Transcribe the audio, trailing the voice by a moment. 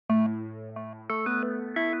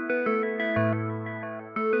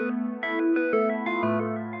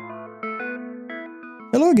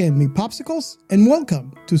again, me popsicles, and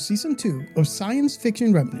welcome to Season 2 of Science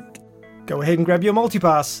Fiction Remnant. Go ahead and grab your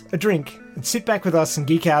multipass, a drink, and sit back with us and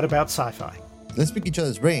geek out about sci-fi. Let's pick each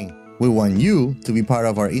other's brain. We want you to be part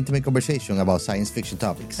of our intimate conversation about science fiction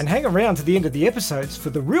topics. And hang around to the end of the episodes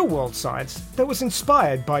for the real-world science that was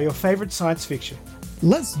inspired by your favorite science fiction.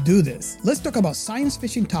 Let's do this. Let's talk about science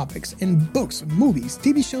fiction topics in books, movies,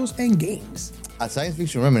 TV shows, and games. At Science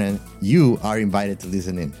Fiction Remnant, you are invited to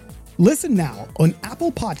listen in. Listen now on Apple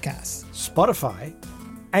Podcasts, Spotify,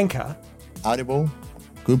 Anchor, Audible,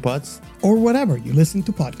 GoodPods, or whatever you listen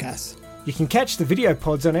to podcasts. You can catch the video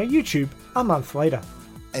pods on our YouTube a month later.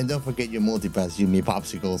 And don't forget your multipass, you me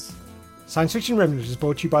popsicles. Science Fiction Remnant is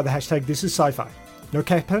brought to you by the hashtag This Is Sci-Fi. No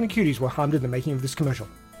Capone cuties were harmed in the making of this commercial.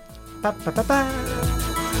 Ba, ba, ba, ba.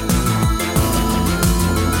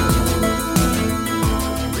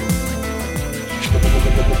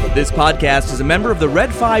 This podcast is a member of the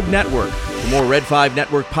Red 5 Network. For more Red 5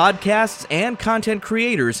 Network podcasts and content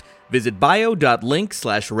creators, visit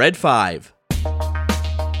bio.link/Red5.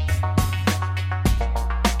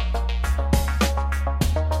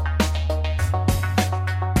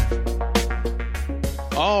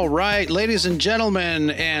 All right, ladies and gentlemen,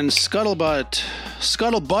 and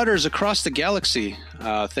scuttlebutters across the galaxy,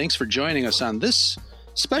 thanks for joining us on this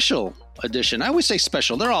special edition. I always say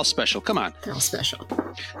special. They're all special. Come on. They're all special.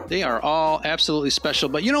 They are all absolutely special.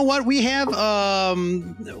 But you know what? We have a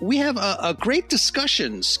great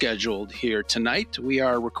discussion scheduled here tonight. We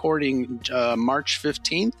are recording March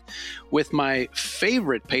 15th with my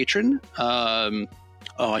favorite patron.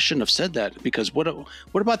 I shouldn't have said that, because what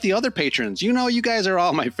about the other patrons? You know, you guys are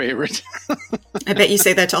all my favorite. I bet you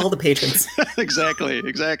say that to all the patrons.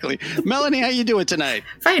 Exactly. Melanie, how you doing tonight?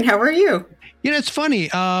 Fine. How are you? You know, it's funny.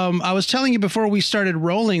 I was telling you before we started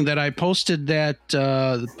rolling that I posted that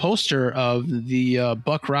poster of the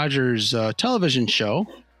Buck Rogers television show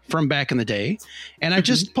from back in the day. And I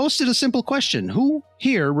just posted a simple question. Who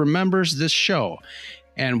here remembers this show?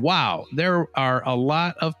 And wow, there are a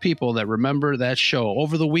lot of people that remember that show.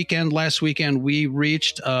 Over the weekend, last weekend, we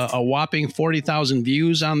reached a whopping 40,000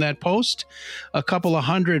 views on that post, a couple of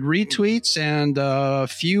hundred retweets, and a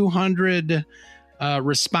few hundred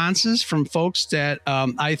responses from folks that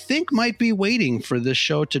I think might be waiting for this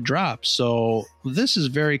show to drop. So this is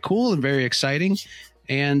very cool and very exciting.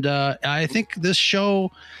 And I think this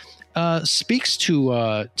show speaks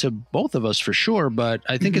to both of us for sure, but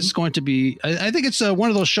I think it's going to be, I think it's one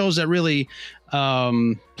of those shows that really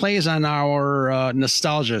plays on our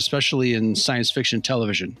nostalgia, especially in science fiction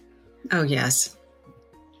television. Oh, yes.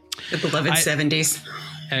 The beloved 70s.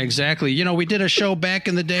 Exactly. You know, we did a show back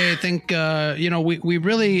in the day. I think, we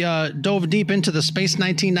really dove deep into the Space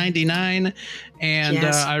 1999, and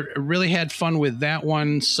Yes. I really had fun with that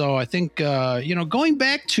one. So I think, going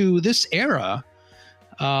back to this era,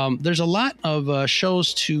 there's a lot of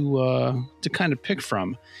shows to kind of pick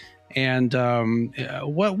from. And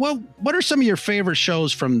what are some of your favorite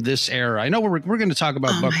shows from this era? I know we're going to talk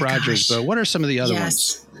about Buck Rogers, but what are some of the other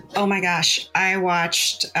ones? Oh my gosh. I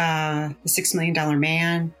watched The $6 Million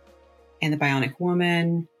Man and The Bionic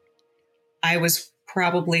Woman. I was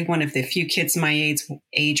probably one of the few kids my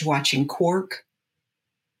age watching Quark.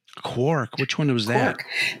 Quark? Which one was that? Quark.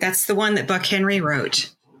 That's the one that Buck Henry wrote,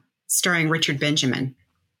 starring Richard Benjamin.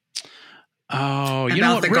 Oh,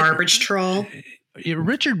 about the garbage troll.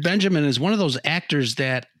 Richard Benjamin is one of those actors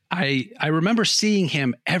that I remember seeing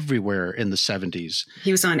him everywhere in the 70s.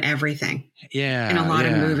 He was on everything. Yeah. In a lot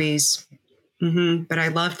of movies. But I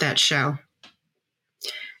loved that show.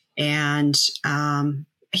 And, and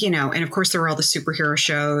of course there were all the superhero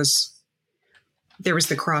shows. There was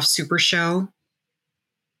the Croft Super Show.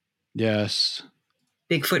 Yes.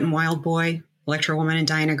 Bigfoot and Wild Boy, Electro Woman and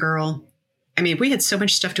Dinah Girl. I mean, we had so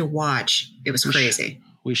much stuff to watch. It was crazy.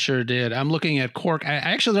 We sure did. I'm looking at Quark. I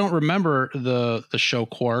actually don't remember the show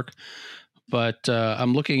Quark, but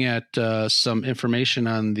I'm looking at some information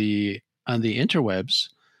on the interwebs.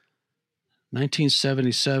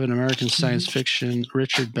 1977 American science fiction,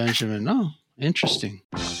 Richard Benjamin. Oh, interesting.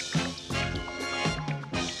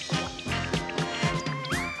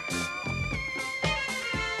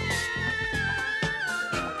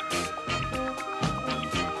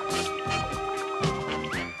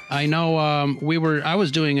 I know I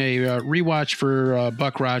was doing a rewatch for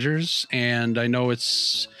Buck Rogers, and I know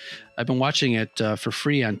I've been watching it for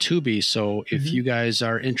free on Tubi. So if you guys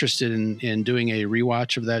are interested in doing a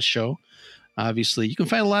rewatch of that show, obviously you can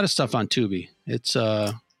find a lot of stuff on Tubi. It's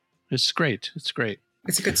great. It's great.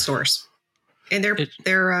 It's a good source, and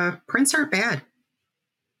their prints aren't bad.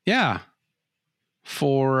 Yeah.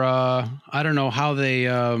 For I don't know how they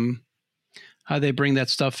how they bring that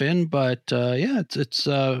stuff in. But yeah, it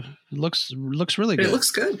looks really good. It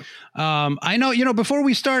looks good. I know, before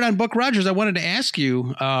we start on Buck Rogers, I wanted to ask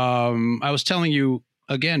you, I was telling you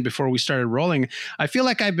again before we started rolling, I feel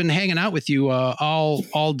like I've been hanging out with you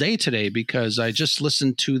all day today because I just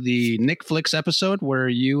listened to the Nick Flicks episode where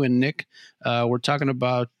you and Nick were talking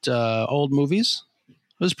about old movies.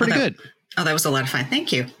 It was pretty good. Oh, that was a lot of fun.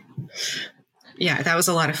 Thank you. Yeah, that was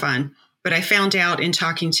a lot of fun. But I found out in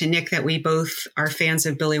talking to Nick that we both are fans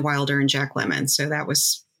of Billy Wilder and Jack Lemmon. So that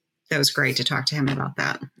was great to talk to him about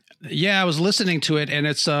that. Yeah, I was listening to it, and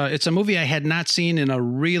it's a movie I had not seen in a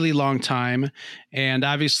really long time. And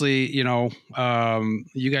obviously, you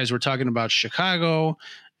guys were talking about Chicago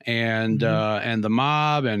and the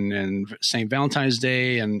mob and St. Valentine's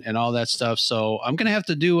Day and all that stuff. So I'm gonna have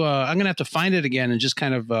to find it again and just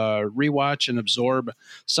kind of rewatch and absorb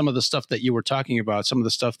some of the stuff that you were talking about, some of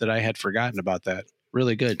the stuff that I had forgotten about. That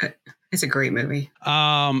really good. It's a great movie.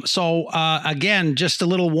 So again, just a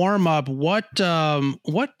little warm up. What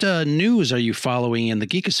news are you following in the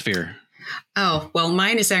geekosphere? Oh, well,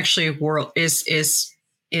 mine is actually world news,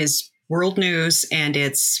 and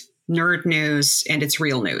it's nerd news, and it's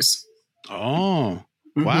real news. Oh,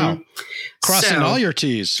 wow. Crossing all your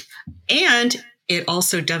T's. And it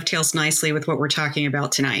also dovetails nicely with what we're talking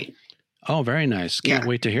about tonight. Oh, very nice. Can't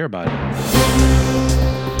wait to hear about it.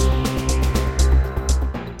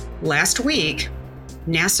 Last week,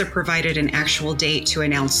 NASA provided an actual date to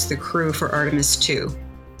announce the crew for Artemis 2,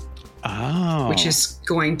 which is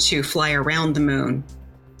going to fly around the moon.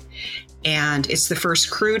 And it's the first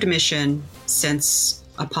crewed mission since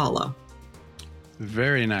Apollo.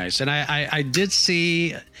 Very nice. And I did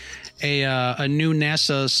see a new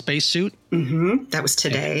NASA spacesuit. Mm-hmm. That was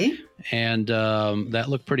today. And that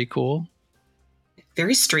looked pretty cool.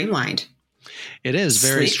 Very streamlined. It is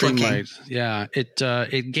very streamlined. Yeah.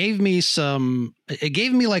 It gave me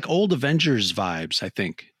like old Avengers vibes, I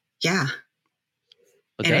think. Yeah.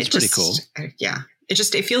 But that's pretty cool. Yeah.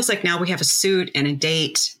 It feels like now we have a suit and a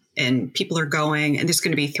date and people are going, and there's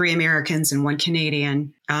going to be 3 Americans and 1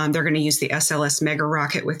 Canadian. They're going to use the SLS Mega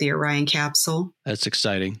Rocket with the Orion capsule. That's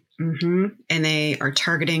exciting. Mm-hmm. And they are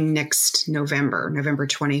targeting next November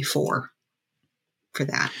 24 for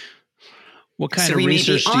that. What kind so of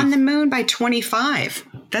research? So we may be on the moon by 25.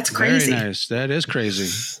 That's crazy. Very nice. That is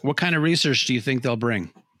crazy. What kind of research do you think they'll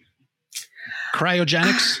bring?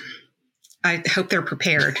 Cryogenics? I hope they're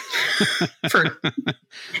prepared for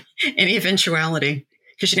any eventuality.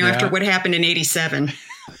 Because, after what happened in 87.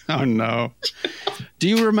 Oh, no. Do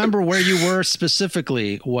you remember where you were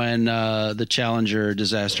specifically when the Challenger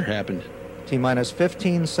disaster happened? T-minus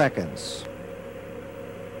 15 seconds.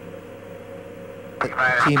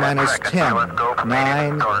 T-minus 10,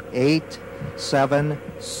 9, 8, 7,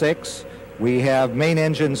 6. We have main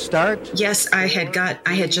engine start. Yes, I had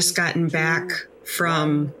just gotten back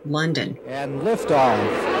from London. And liftoff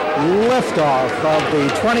of the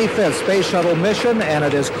 25th Space Shuttle mission, and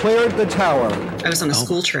it has cleared the tower. I was on a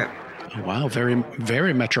school trip. Oh, wow, very,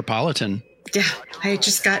 very metropolitan. Yeah, I had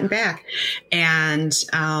just gotten back. And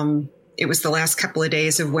it was the last couple of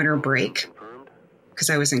days of winter break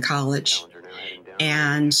because I was in college.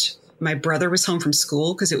 And my brother was home from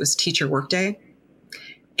school because it was teacher workday.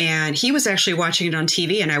 And he was actually watching it on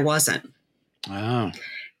TV and I wasn't. Wow.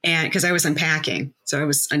 And because I was unpacking. So I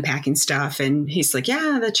was unpacking stuff. And he's like,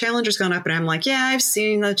 yeah, the Challenger's gone up. And I'm like, yeah, I've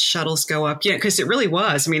seen the shuttles go up. Yeah, because it really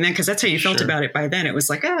was. I mean, because that's how you felt about it by then. It was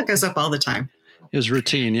like, it goes up all the time. It was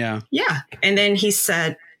routine, yeah. Yeah. And then he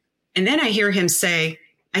said, and then I hear him say,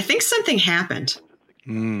 I think something happened.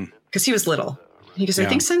 Because he was little. He goes, I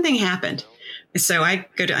think something happened. So I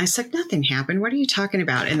said, nothing happened. What are you talking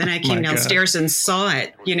about? And then I came downstairs and saw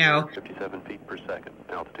it, 57 feet per second,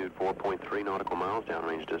 altitude 4.3 nautical miles,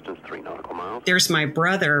 downrange distance 3 nautical miles. There's my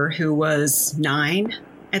brother who was 9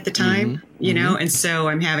 at the time, and so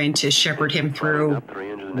I'm having to shepherd him through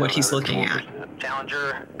what he's looking at.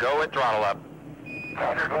 Challenger, go at throttle up.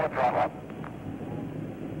 Challenger, go at throttle up.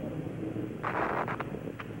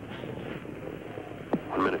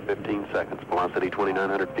 1 minute, 15 seconds. Velocity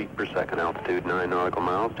 2,900 feet per second. Altitude 9 nautical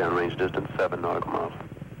miles. Downrange distance 7 nautical miles.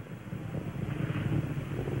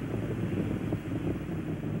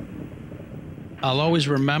 I'll always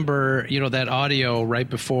remember, that audio right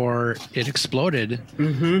before it exploded.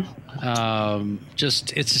 It's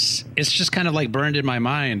just kind of like burned in my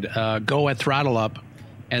mind. Go at throttle up,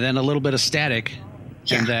 and then a little bit of static,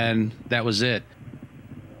 and then that was it.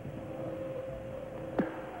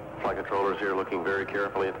 Flight controllers here looking very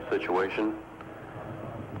carefully at the situation.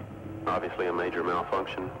 Obviously a major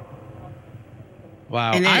malfunction.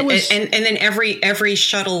 Wow. And then, and then every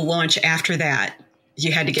shuttle launch after that,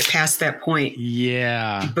 you had to get past that point.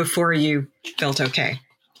 Yeah. Before you felt okay.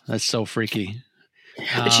 That's so freaky.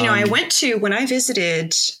 But, I went to, when I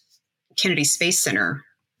visited Kennedy Space Center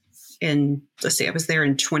I was there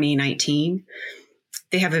in 2019.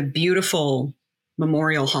 They have a beautiful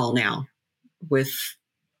memorial hall now with,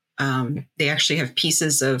 they actually have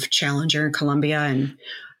pieces of Challenger and Columbia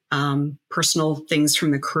and personal things from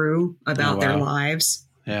the crew about their lives.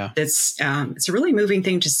 Yeah. It's a really moving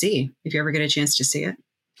thing to see if you ever get a chance to see it.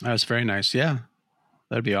 That was very nice. Yeah.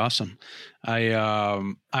 That'd be awesome.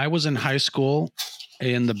 I was in high school.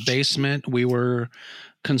 In the basement, we were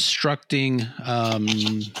constructing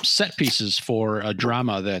set pieces for a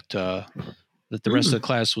drama that the rest of the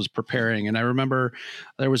class was preparing. And I remember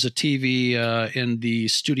there was a TV in the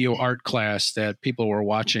studio art class that people were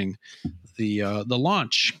watching the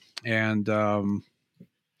launch. And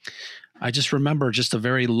I just remember just a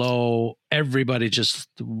very low, everybody just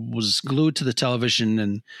was glued to the television,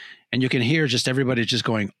 and you can hear just everybody just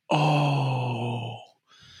going, oh.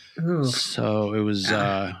 Ooh. So it was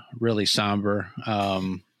really somber.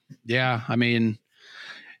 Yeah, I mean,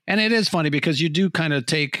 and it is funny because you do kind of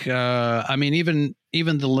take, even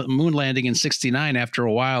the moon landing in 1969, after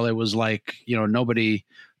a while, it was like,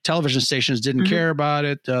 television stations didn't care about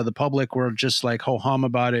it. The public were just like ho-hum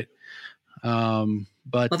about it.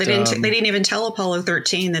 But they didn't even tell Apollo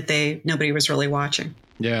 13 that nobody was really watching.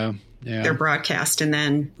 Yeah. Their broadcast. And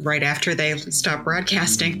then right after they stopped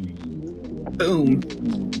broadcasting, boom.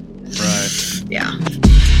 Right. Yeah.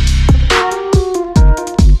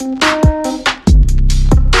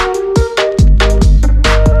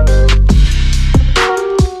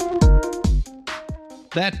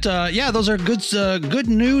 Those are good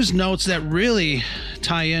news notes that really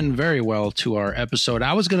tie in very well to our episode.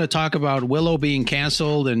 I was going to talk about Willow being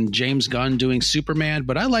canceled and James Gunn doing Superman,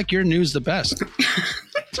 but I like your news the best.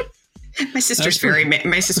 My sister's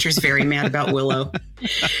very mad about Willow.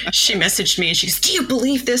 She messaged me and she goes, "Do you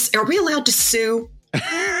believe this? Are we allowed to sue?"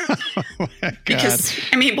 Because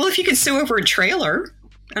if you can sue over a trailer,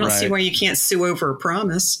 I don't see why you can't sue over a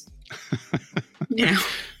promise. Yeah,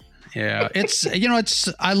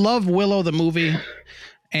 I love Willow the movie,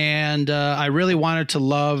 and I really wanted to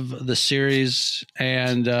love the series.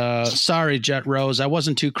 And sorry, Jet Rose, I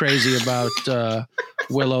wasn't too crazy about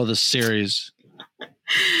Willow the series.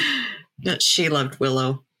 She loved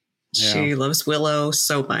Willow. Yeah. She loves Willow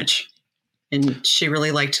so much. And she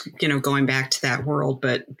really liked, going back to that world,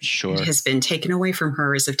 but it has been taken away from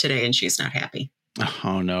her as of today, and she's not happy.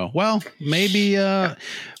 Oh, no. Well, maybe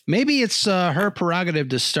it's her prerogative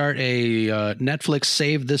to start a Netflix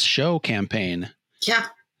Save This Show campaign. Yeah.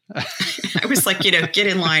 I was like, get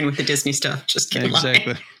in line with the Disney stuff. Just get in line.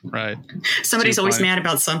 Exactly. Right. Somebody's always mad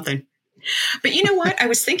about something. But you know what? I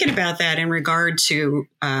was thinking about that in regard to,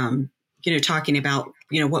 talking about,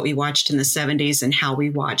 what we watched in the 70s and how we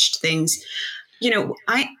watched things. You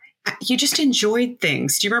just enjoyed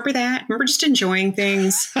things. Do you remember that? Remember just enjoying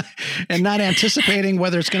things? And not anticipating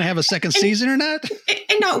whether it's going to have a second season or not?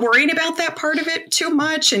 And not worrying about that part of it too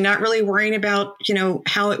much, and not really worrying about,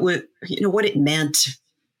 how it would, what it meant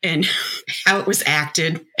and how it was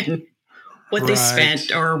acted and what they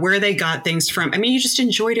spent or where they got things from. You just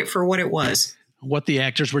enjoyed it for what it was. What the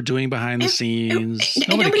actors were doing behind the scenes. And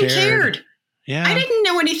nobody cared. Yeah. I didn't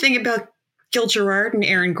know anything about Gil Gerard and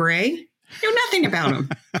Aaron Gray. I knew nothing about them.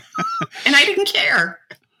 And I didn't care.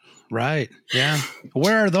 Right. Yeah.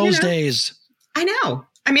 Where are those days? I know.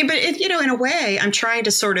 But in a way, I'm trying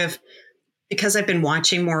to sort of, because I've been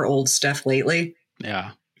watching more old stuff lately.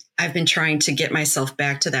 Yeah. I've been trying to get myself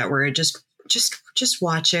back to that where I just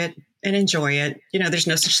watch it and enjoy it. There's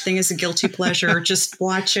no such thing as a guilty pleasure. Just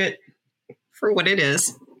watch it for what it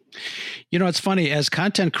is. It's funny, as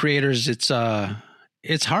content creators, it's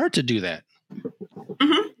hard to do that.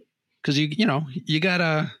 Mm-hmm. Because you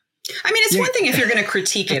gotta. It's one thing if you're going to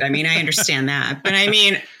critique it. I understand that, but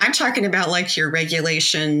I'm talking about like your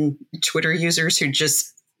regulation Twitter users who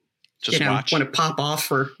just want to pop off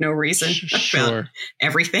for no reason about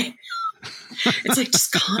everything. It's like,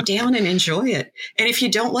 just calm down and enjoy it. And if you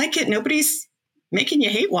don't like it, nobody's making you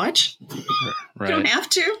hate watch. Right. You don't have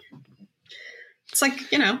to. It's like,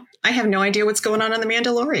 I have no idea what's going on The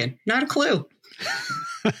Mandalorian. Not a clue.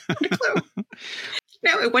 Not a clue.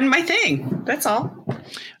 No, it wasn't my thing. That's all.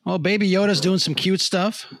 Well, Baby Yoda's doing some cute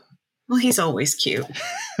stuff. Well, he's always cute.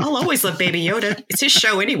 I'll always love Baby Yoda. It's his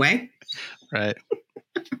show anyway. Right.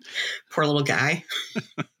 Poor little guy.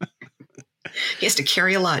 He has to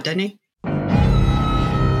carry a lot, doesn't he?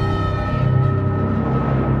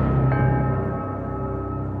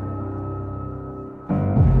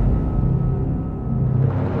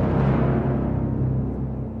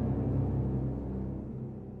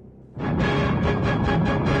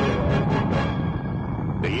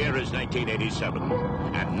 1987,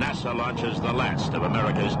 and NASA launches the last of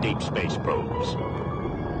America's deep space probes.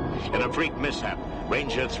 In a freak mishap,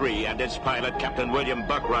 Ranger 3 and its pilot, Captain William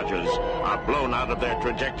Buck Rogers, are blown out of their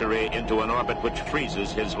trajectory into an orbit which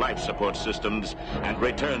freezes his life support systems and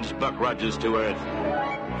returns Buck Rogers to Earth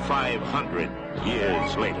 500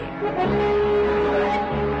 years later.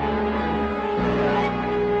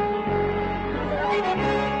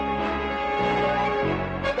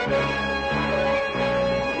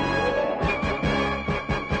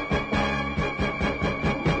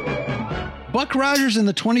 Buck Rogers in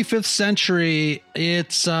the 25th century.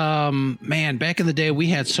 It's man, back in the day we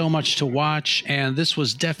had so much to watch, and this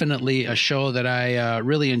was definitely a show that I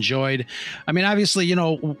really enjoyed. I mean, obviously, you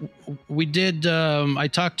know, we did I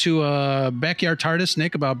talked to Backyard TARDIS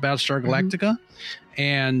Nick about Battlestar Galactica,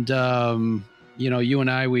 and you know, you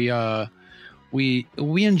and I we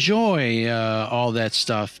enjoy all that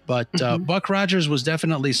stuff, but Buck Rogers was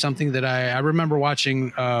definitely something that I remember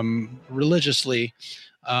watching religiously.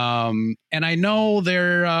 And I know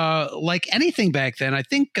they're like anything back then. I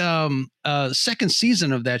think second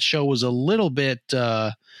season of that show was a little bit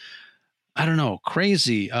I don't know,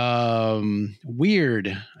 crazy,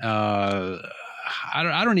 weird.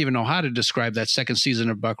 I don't even know how to describe that second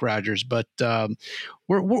season of Buck Rogers, but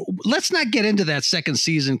let's not get into that second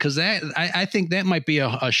season, because I think that might be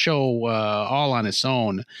a show all on its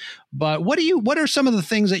own. But what are some of the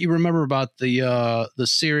things that you remember about the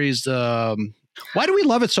series? Why do we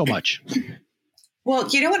love it so much? Well,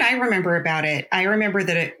 you know what I remember about it? I remember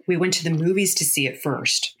that we went to the movies to see it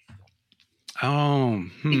first. Oh,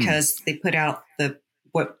 because they put out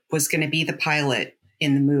what was going to be the pilot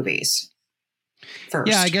in the movies first.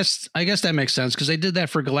 Yeah, I guess that makes sense, because they did that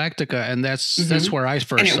for Galactica, and that's where I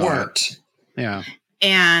first saw it. And it worked. Yeah.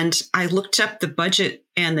 And I looked up the budget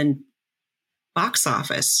and the box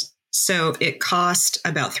office. So it cost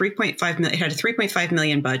about $3.5 million. It had a $3.5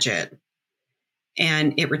 million budget,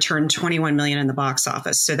 and it returned $21 million in the box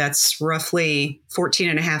office. So that's roughly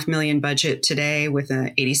 $14.5 million budget today with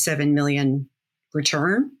an $87 million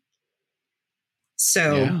return.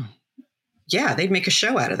 So yeah, they'd make a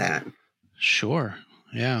show out of that. Sure.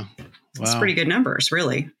 Yeah. Wow. It's pretty good numbers,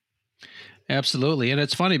 really. Absolutely. And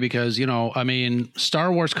it's funny because, you know, I mean,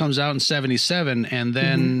 Star Wars comes out in 1977, and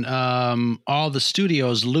then all the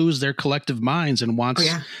studios lose their collective minds and wants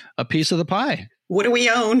a piece of the pie. What do we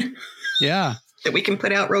own? Yeah. That we can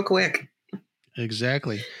put out real quick.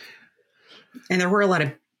 Exactly. And there were a lot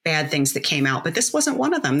of bad things that came out, but this wasn't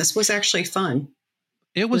one of them. This was actually fun.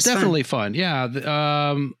 It was definitely fun.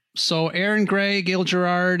 Yeah. So Aaron Gray, Gil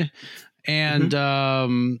Gerard, and,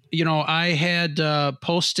 you know, I had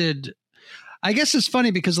posted, I guess it's funny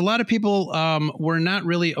because a lot of people were not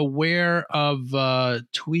really aware of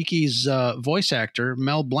Tweaky's voice actor,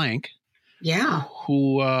 Mel Blanc. Yeah.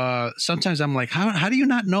 Who sometimes I'm like, how do you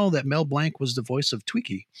not know that Mel Blanc was the voice of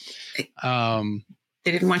Tweaky?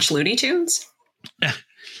 They didn't watch Looney Tunes?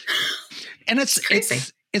 And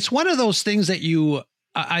it's one of those things that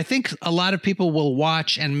I think a lot of people will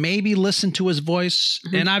watch and maybe listen to his voice.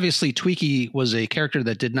 And obviously Tweaky was a character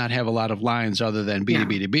that did not have a lot of lines other than beady,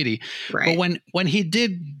 beady, beady. Right. But when he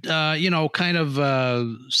did, you know, kind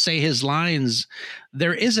of say his lines,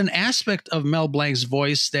 there is an aspect of Mel Blanc's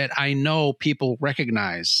voice that I know people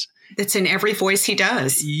recognize. It's in every voice he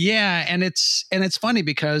does. Yeah. And it's funny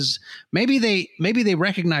because maybe they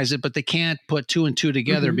recognize it, but they can't put two and two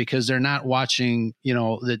together because they're not watching, you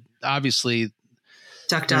know, that obviously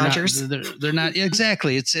Duck Dodgers. They're not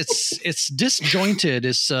exactly. It's disjointed.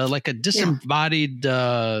 It's like a disembodied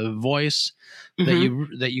voice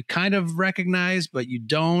that you kind of recognize, but you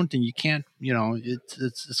don't, and you can't. You know,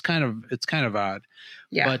 it's kind of odd.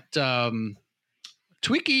 Yeah. But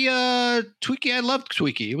Tweaky, I loved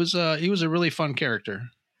Tweaky. He was a really fun character.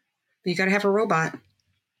 You got to have a robot.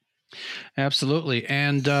 Absolutely.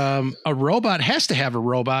 And a robot has to have a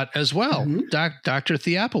robot as well. Dr.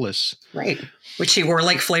 Theopolis. Right. Which he wore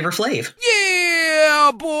like Flavor Flav.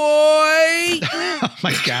 Yeah, boy. Oh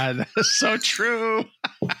my God. That's so true.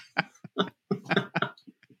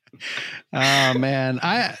 Oh man.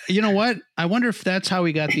 You know what? I wonder if that's how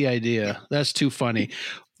we got the idea. That's too funny.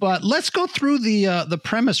 But let's go through the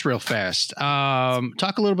premise real fast.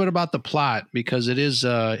 Talk a little bit about the plot, because it is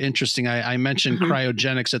interesting. I mentioned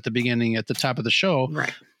cryogenics at the beginning, at the top of the show.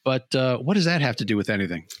 Right. But what does that have to do with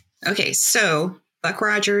anything? Okay, so Buck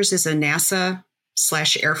Rogers is a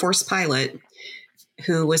NASA/Air Force pilot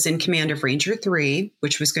who was in command of Ranger 3,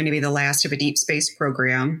 which was going to be the last of a deep space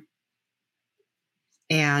program.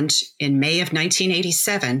 And in May of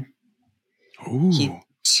 1987, he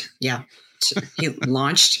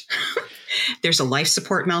launched. There's a life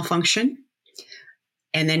support malfunction.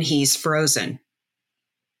 and then he's frozen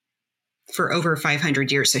for over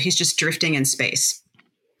 500 years. So he's just drifting in space.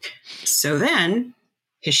 So then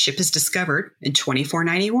his ship is discovered in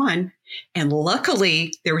 2491. And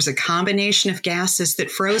luckily, there was a combination of gases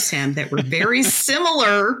that froze him that were very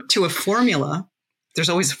similar to a formula. There's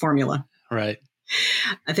always a formula. Right.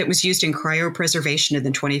 That was used in cryopreservation in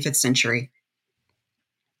the 25th century.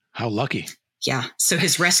 How lucky. Yeah. So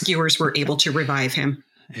his rescuers were able to revive him.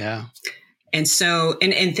 Yeah. And so,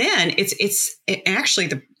 and then it's actually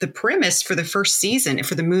the premise for the first season,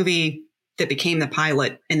 for the movie that became the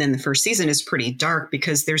pilot, and then the first season is pretty dark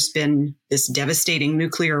because there's been this devastating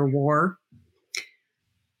nuclear war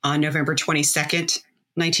on November 22nd,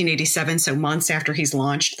 1987. So months after he's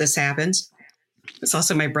launched, this happens. It's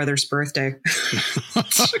also my brother's birthday.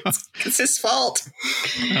 It's his fault.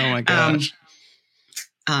 Oh my gosh.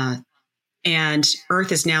 And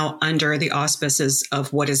Earth is now under the auspices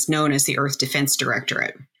of what is known as the Earth Defense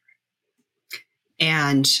Directorate.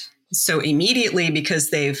 And so immediately, because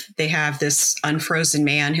they have this unfrozen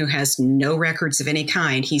man who has no records of any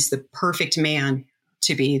kind, he's the perfect man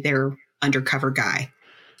to be their undercover guy.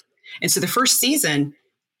 And so the first season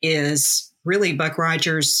is really Buck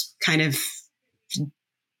Rogers kind of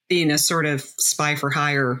being a sort of spy for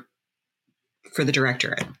hire for the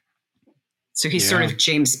directorate. So he's sort of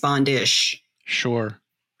James Bond-ish. Sure.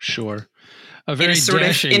 A very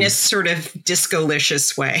in a sort of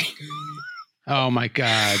disco-licious way. Oh my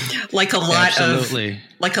God. Like a lot of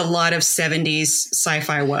 70s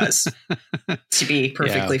sci-fi was, to be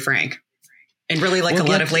perfectly frank. And really like a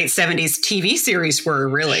lot of late 70s TV series were,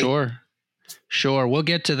 really. Sure. We'll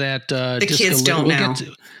get to that. The kids don't know.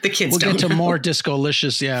 We'll get to more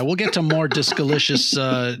disco-licious. Yeah, we'll get to more disco-licious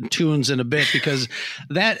tunes in a bit, because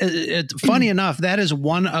funny enough, that is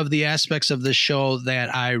one of the aspects of the show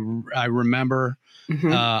that I remember.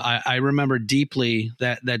 Mm-hmm. I remember deeply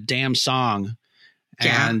that damn song.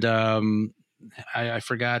 Yeah. And I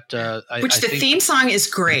forgot. The theme song is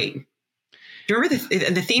great. Do you remember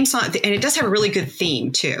the theme song? And it does have a really good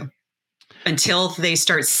theme too, until they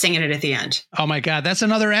start singing it at the end. Oh my God, that's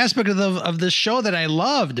another aspect of this show that I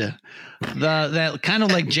loved. That kind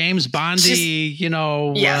of like James Bondy,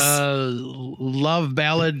 love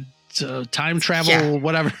ballad, time travel,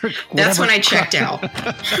 whatever. That's when I checked out.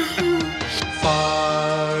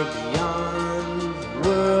 Far beyond the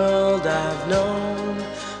world I've known,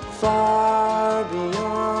 far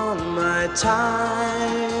beyond my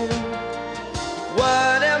time.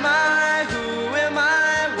 What am I? Who am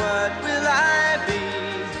I? What will I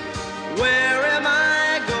be? Where am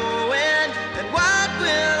I going? And what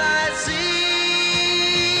will I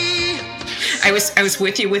see? I was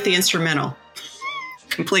with you with the instrumental.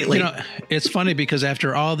 Completely. It's funny because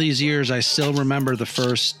after all these years, I still remember the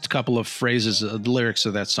first couple of phrases of the lyrics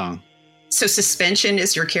of that song. So Suspension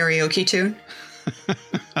is your karaoke tune?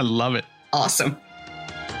 I love it. Awesome.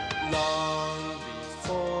 Long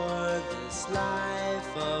before this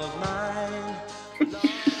life of mine.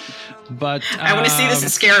 But I want to see this at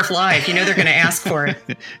Scarif Live. You know they're going to ask for it.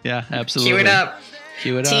 Yeah, absolutely. Cue it up.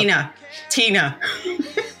 Tina.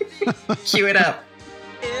 Cue it up.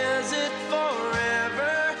 Is it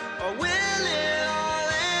forever or will it all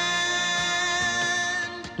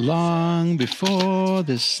end? Long before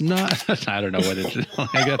this night. I don't know what it is.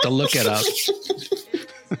 I got to look it up.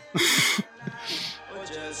 Or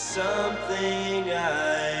just something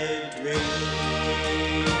I dream.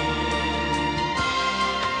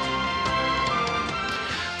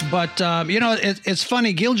 But, it's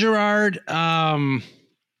funny. Gil Gerard,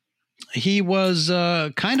 he was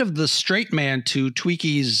kind of the straight man to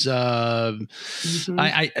Tweaky's. Mm-hmm.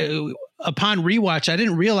 I upon rewatch, I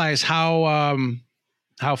didn't realize how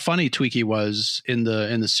funny Tweaky was in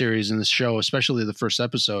the series, in the show, especially the first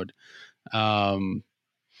episode. And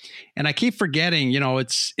I keep forgetting,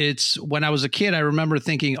 it's when I was a kid, I remember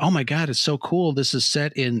thinking, oh my God, it's so cool. This is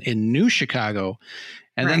set in New Chicago.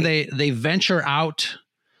 And then they venture out.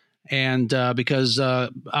 And because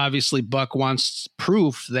obviously Buck wants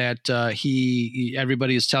proof that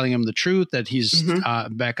everybody is telling him the truth, that he's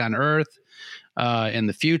back on Earth in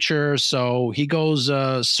the future. So he goes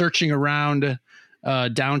searching around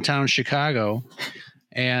downtown Chicago.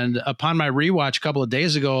 And upon my rewatch a couple of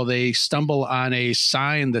days ago, they stumble on a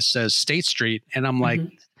sign that says State Street. And I'm like,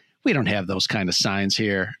 we don't have those kind of signs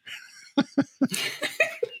here.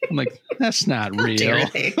 I'm like, that's not real. Dare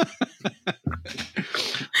they?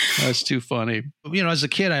 That's too funny. As a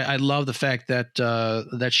kid, I love the fact that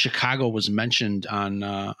that Chicago was mentioned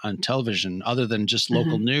on television, other than just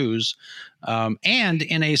local news, and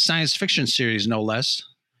in a science fiction series, no less.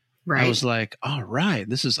 Right. I was like, all right,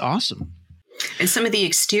 this is awesome. And some of the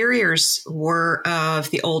exteriors were of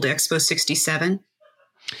the old Expo 67.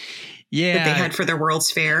 Yeah. That they had for their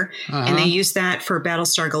World's Fair. And they used that for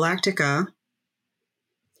Battlestar Galactica.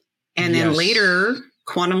 And then later,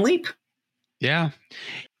 Quantum Leap. Yeah.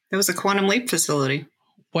 That was a Quantum Leap facility.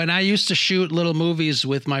 When I used to shoot little movies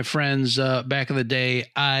with my friends back in the day,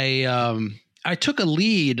 I took a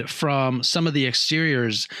lead from some of the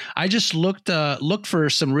exteriors. I just looked for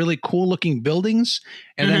some really cool looking buildings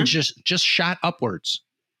and then just shot upwards.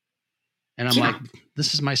 And I'm like,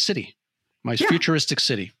 this is my city, my futuristic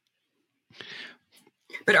city.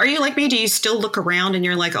 But are you like me? Do you still look around and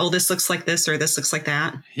you're like, oh, this looks like this or this looks like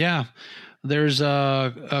that? Yeah. There's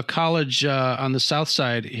a college on the south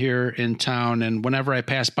side here in town. And whenever I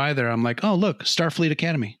pass by there, I'm like, oh, look, Starfleet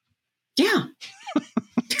Academy. Yeah,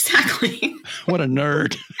 exactly. What a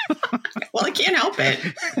nerd. Well, I can't help it.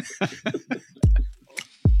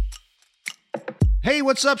 Hey,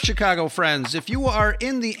 what's up, Chicago friends? If you are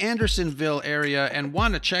in the Andersonville area and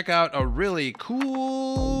want to check out a really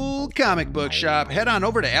cool comic book shop, head on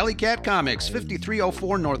over to Alley Cat Comics,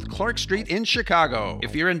 5304 North Clark Street in Chicago.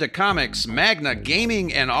 If you're into comics, Magna,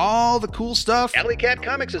 gaming, and all the cool stuff, Alley Cat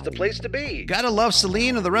Comics is the place to be. Gotta love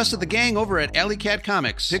Celine and the rest of the gang over at Alley Cat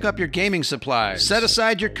Comics. Pick up your gaming supplies, set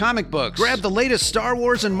aside your comic books, grab the latest Star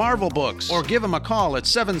Wars and Marvel books, or give them a call at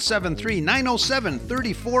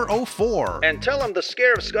 773-907-3404 and tell them the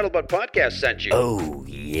Scare of Scuttlebutt podcast sent you. Oh,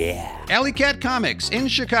 yeah. Alley Cat Comics in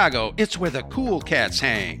Chicago. It's where the cool cats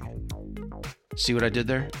hang. See what I did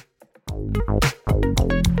there?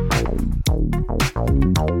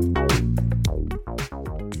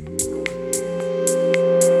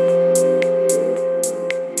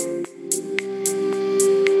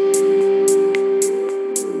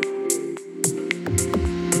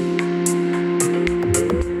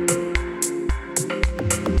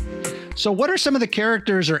 So, what are some of the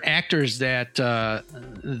characters or actors that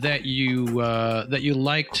you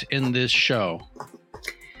liked in this show?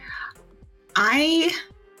 I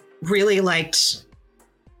really liked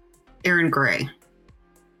Erin Gray.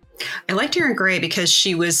 I liked Erin Gray because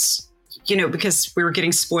she was, because we were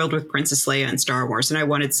getting spoiled with Princess Leia and Star Wars, and I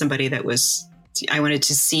wanted somebody I wanted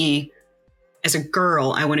to see, as a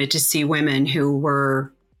girl, I wanted to see women who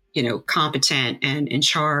were, competent and in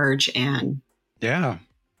charge and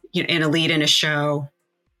and a lead in a show,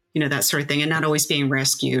 that sort of thing, and not always being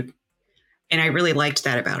rescued. And I really liked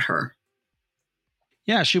that about her.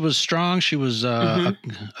 Yeah, she was strong. She was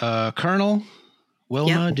Colonel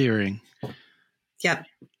Wilma Deering. Yep.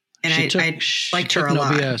 And I liked her a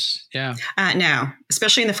lot. BS. Yeah. No,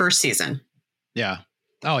 especially in the first season. Yeah.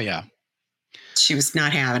 Oh, yeah. She was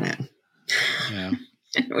not having it. Yeah.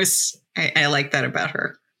 I like that about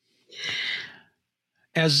her.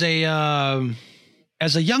 As a young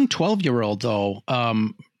 12-year-old, though,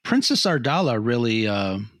 Princess Ardala really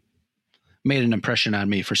made an impression on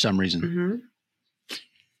me for some reason. Mm-hmm.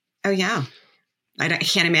 Oh, yeah. I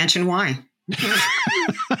can't imagine why.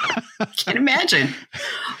 Can't imagine.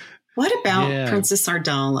 What about Princess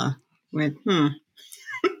Ardala? It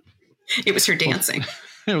was her dancing.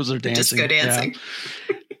 It was her dancing. Disco dancing.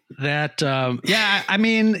 Yeah. I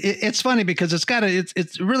mean, it's funny because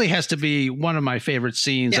it really has to be one of my favorite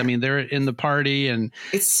scenes. Yeah. I mean, they're in the party and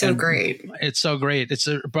it's so great. It's so great.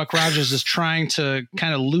 Buck Rogers is trying to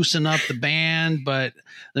kind of loosen up the band, but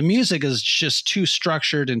the music is just too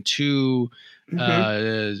structured and too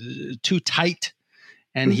tight.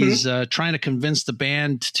 And he's trying to convince the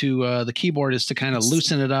band to the keyboardist to kind of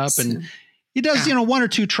loosen it up. And he does, one or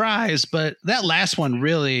two tries, but that last one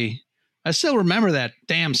really, I still remember that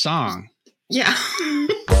damn song. Yeah.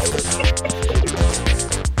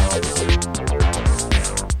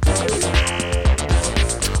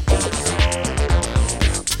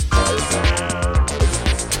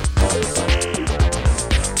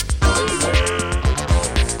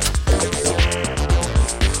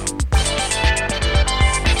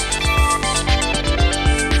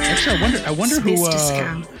 Actually, I wonder who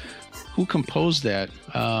composed that.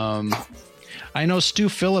 I know Stu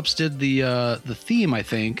Phillips did the theme, I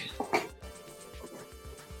think.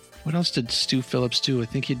 What else did Stu Phillips do? I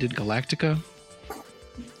think he did Galactica.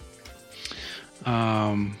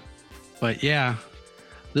 But yeah,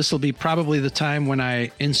 this will be probably the time when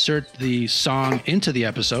I insert the song into the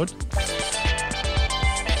episode.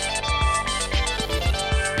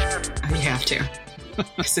 You have to,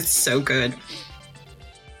 because it's so good.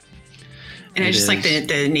 And I just like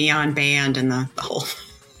the neon band and the whole...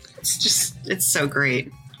 It's so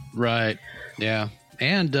great. Right. Yeah.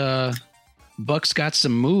 And Buck's got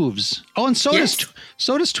some moves. Oh, and so does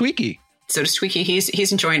Tweaky. So does Tweaky.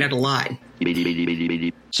 He's enjoying it a lot.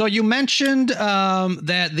 So you mentioned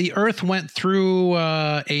that the Earth went through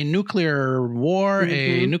a nuclear war,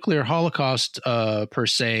 a nuclear holocaust per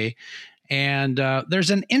se. And there's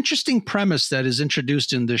an interesting premise that is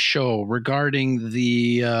introduced in this show regarding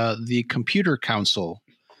the Computer Council.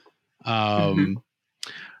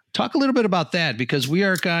 Talk a little bit about that, because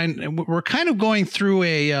we're kind of going through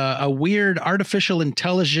a weird artificial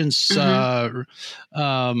intelligence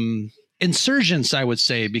insurgence, I would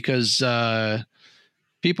say, because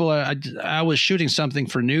people. I was shooting something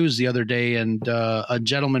for news the other day, and a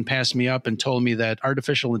gentleman passed me up and told me that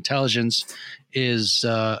artificial intelligence is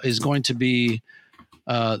going to be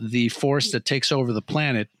the force that takes over the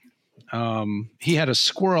planet. He had a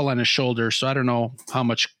squirrel on his shoulder, so I don't know how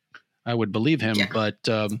much I would believe him, but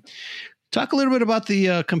talk a little bit about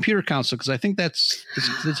the Computer Council, because I think it's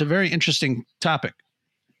a very interesting topic.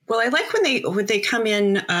 Well, I like when they come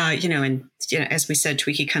in, and as we said,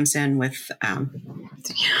 Tweaky comes in with,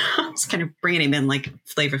 it's kind of bringing him in like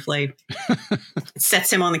Flavor Flav,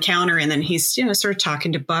 sets him on the counter, and then he's sort of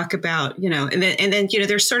talking to Buck about and then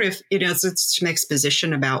there's sort of it's some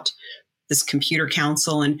exposition about this Computer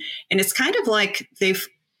Council, and it's kind of like they've.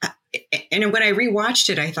 And when I rewatched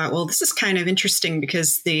it, I thought, well, this is kind of interesting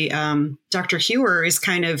because the Dr. Hewer is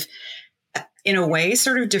kind of, in a way,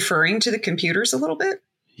 sort of deferring to the computers a little bit.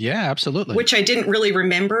 Yeah, absolutely. Which I didn't really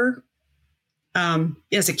remember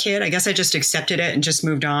as a kid. I guess I just accepted it and just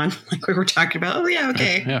moved on. Like we were talking about, oh, yeah,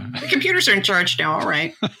 okay. Yeah. The computers are in charge now. All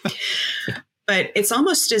right. But it's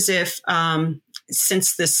almost as if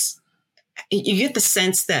you get the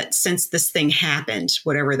sense that since this thing happened,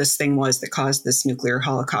 whatever this thing was that caused this nuclear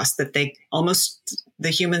holocaust, that the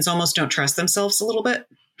humans almost don't trust themselves a little bit.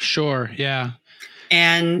 Sure. Yeah.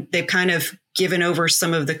 And they've kind of given over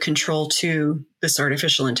some of the control to this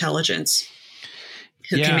artificial intelligence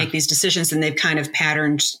who can make these decisions. And they've kind of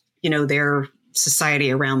patterned, their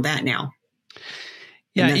society around that now.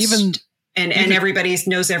 Yeah. And everybody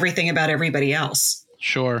knows everything about everybody else.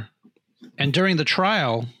 Sure. And during the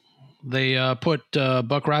trial, they put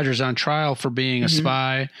Buck Rogers on trial for being a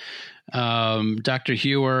spy. Dr.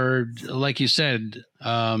 Hewer, like you said,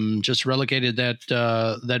 just relegated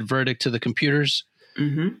that verdict to the computers.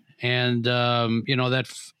 And that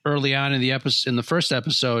early on in the first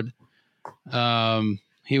episode,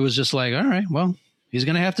 he was just like, "All right, well, he's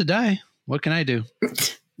going to have to die. What can I do?"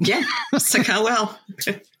 Yeah, it's like, oh well.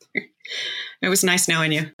 It was nice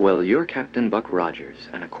knowing you. Well, you're Captain Buck Rogers,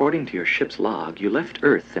 and according to your ship's log, you left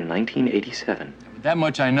Earth in 1987. That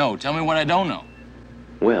much I know. Tell me what I don't know.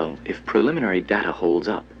 Well, if preliminary data holds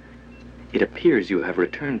up, it appears you have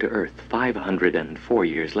returned to Earth 504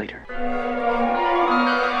 years later.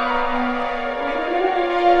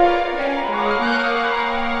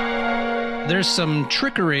 There's some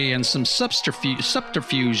trickery and some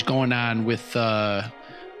subterfuge going on with the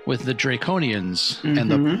Draconians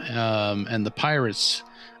and the pirates.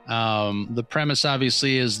 The premise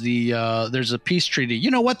obviously is there's a peace treaty.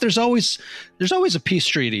 You know what? There's always a peace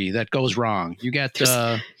treaty that goes wrong. You got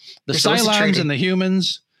the Cylons and the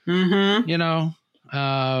humans.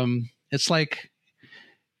 It's like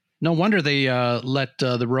no wonder they let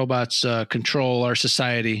the robots control our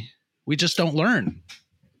society. We just don't learn.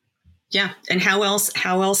 Yeah, and how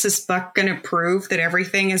else is Buck going to prove that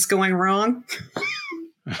everything is going wrong?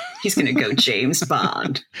 He's going to go James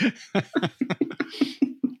Bond.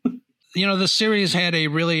 The series had a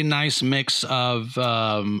really nice mix of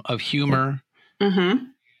humor.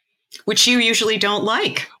 Which you usually don't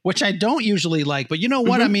like. Which I don't usually like. But you know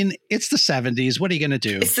what? I mean, it's the 70s. What are you going to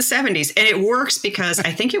do? It's the 70s. And it works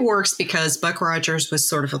because Buck Rogers was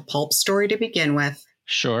sort of a pulp story to begin with.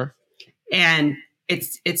 Sure. And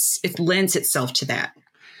it lends itself to that.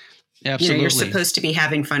 Absolutely. You're supposed to be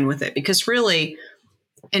having fun with it because really,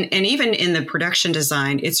 and even in the production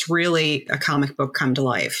design, it's really a comic book come to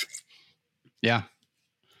life. Yeah.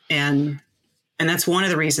 And that's one of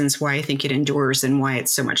the reasons why I think it endures and why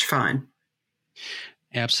it's so much fun.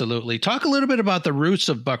 Absolutely. Talk a little bit about the roots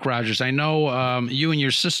of Buck Rogers. I know you and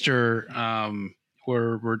your sister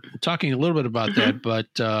were talking a little bit about that,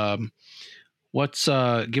 but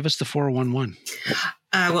give us the 411.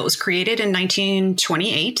 What was created in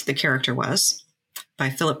 1928, the character was, by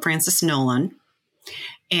Philip Francis Nolan.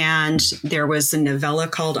 And there was a novella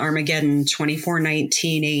called Armageddon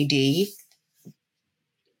 2419 AD.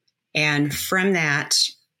 And from that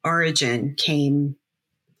origin came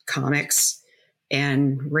comics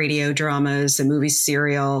and radio dramas, a movie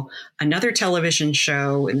serial, another television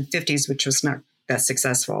show in the 50s, which was not that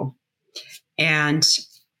successful. And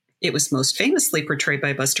it was most famously portrayed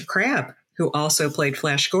by Buster Crabbe, who also played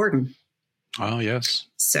Flash Gordon. Oh, yes.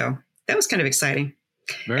 So that was kind of exciting.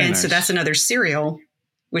 Very and nice. so that's another serial,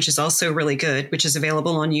 which is also really good, which is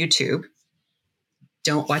available on YouTube.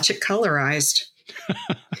 Don't watch it colorized.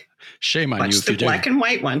 Shame on you Watch if the you do. black and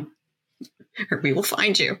white one, or we will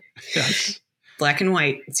find you. Yes. Black and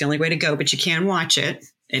white. It's the only way to go, but you can watch it,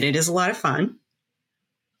 and it is a lot of fun.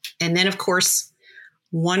 And then, of course,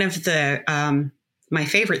 one of the my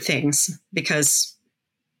favorite things, because,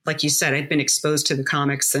 like you said, I'd been exposed to the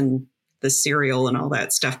comics and the serial and all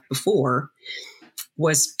that stuff before,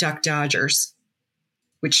 was Duck Dodgers,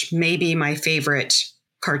 which may be my favorite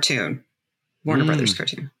cartoon, Warner Brothers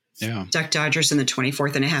cartoon. Yeah. Duck Dodgers in the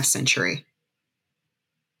 24th and a half century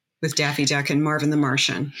with Daffy Duck and Marvin the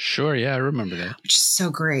Martian. Sure. Yeah, I remember that. Which is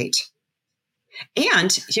so great.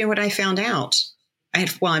 And you know what I found out? I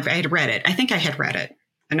had read it. I think I had read it.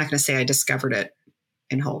 I'm not going to say I discovered it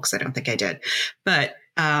in whole because I don't think I did. But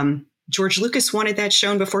George Lucas wanted that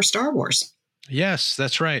shown before Star Wars. Yes,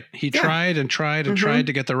 that's right. He tried and tried and tried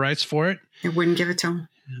to get the rights for it. They wouldn't give it to him.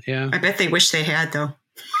 Yeah. I bet they wish they had, though.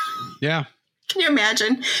 Yeah. Can you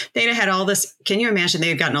imagine? They'd have had all this. Can you imagine they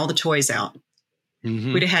had gotten all the toys out?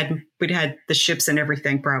 Mm-hmm. We'd have had the ships and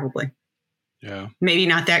everything, probably. Yeah. Maybe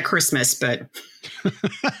not that Christmas, but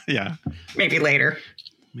yeah. Maybe later.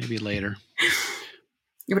 Maybe later.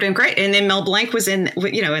 It would have been great. And then Mel Blanc was in,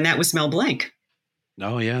 and that was Mel Blanc.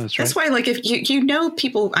 Oh, yeah, that's right. That's why, like, if you know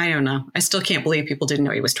people, I don't know. I still can't believe people didn't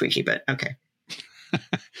know he was Twiki, but okay.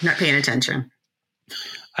 Not paying attention.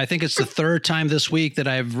 I think it's the third time this week that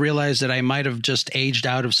I've realized that I might have just aged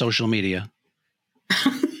out of social media.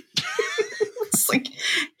 It's like,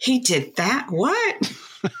 he did that? What?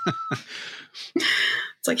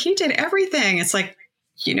 It's like, he did everything. It's like,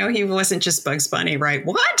 he wasn't just Bugs Bunny, right?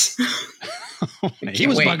 What? He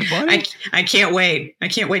was Bugs Bunny? I can't wait. I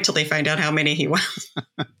can't wait till they find out how many he was.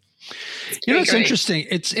 It's interesting.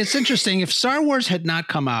 It's interesting. If Star Wars had not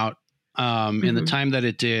come out in the time that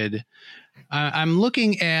it did, I'm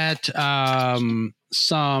looking at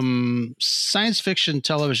some science fiction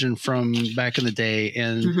television from back in the day,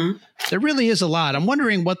 and there really is a lot. I'm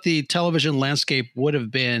wondering what the television landscape would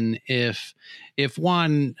have been if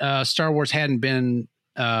Star Wars hadn't been,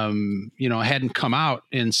 hadn't come out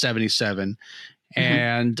in 77.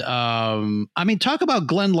 And talk about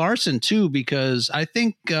Glenn Larson too, because I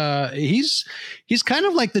think he's kind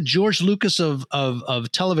of like the George Lucas of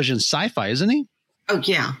television sci-fi, isn't he? Oh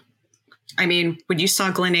yeah. I mean, when you saw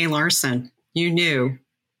Glenn A. Larson, you knew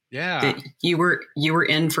that you were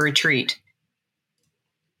in for a treat.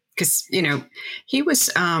 Because, he was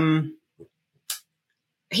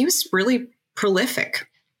really prolific.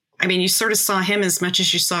 I mean, you sort of saw him as much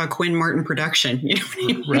as you saw a Quinn Martin production. You know what I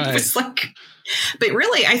mean? Right. It was like, but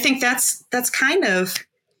really, I think that's kind of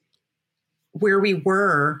where we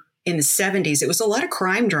were in the 70s. It was a lot of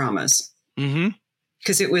crime dramas. Mm-hmm.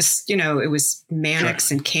 Because it was, it was Mannix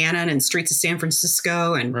and Cannon and Streets of San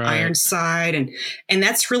Francisco and Ironside. And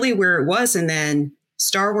that's really where it was. And then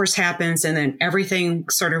Star Wars happens and then everything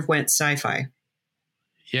sort of went sci-fi.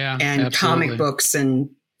 Yeah. And absolutely. comic books and,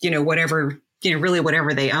 whatever, really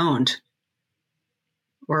whatever they owned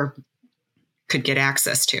or could get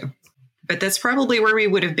access to. But that's probably where we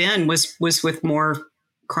would have been was with more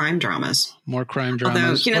crime dramas. More crime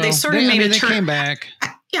dramas. Although, they sort of made a turn. They came back.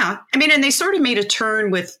 Yeah. I mean, and they sort of made a turn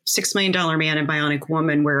with $6 Million Man and Bionic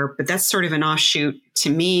Woman but that's sort of an offshoot to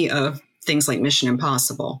me of things like Mission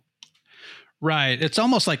Impossible. Right. It's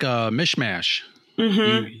almost like a mishmash.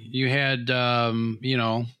 Mm-hmm. You had,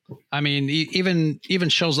 even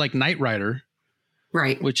shows like Knight Rider,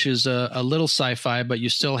 right, which is a little sci-fi, but you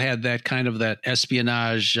still had that kind of that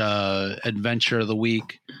espionage adventure of the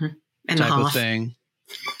week and type the of thing.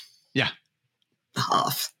 Yeah. The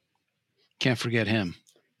Hoff. Can't forget him.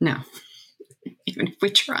 No, even if we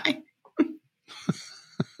try.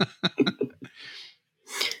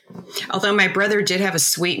 Although my brother did have a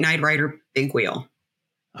sweet Knight Rider big wheel.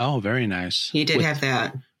 Oh, very nice. He did have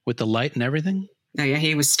that. With the light and everything? Oh, yeah,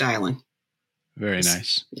 he was styling. Very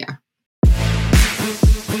nice. Yeah.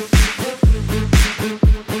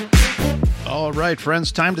 All right,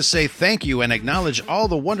 friends, time to say thank you and acknowledge all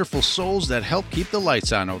the wonderful souls that help keep the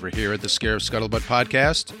lights on over here at the Scarif Scuttlebutt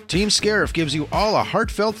Podcast. Team Scarif gives you all a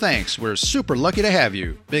heartfelt thanks. We're super lucky to have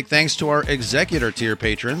you. Big thanks to our Executor tier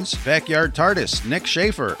patrons, Backyard TARDIS, Nick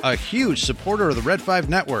Schaefer, a huge supporter of the Red 5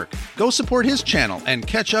 Network. Go support his channel and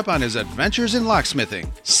catch up on his adventures in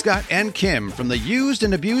locksmithing. Scott and Kim from the Used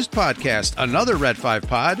and Abused Podcast, another Red 5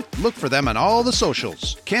 pod. Look for them on all the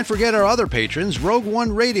socials. Can't forget our other patrons, Rogue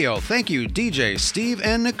One Radio. Thank you, DJ, Steve,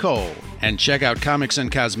 and Nicole. And check out Comics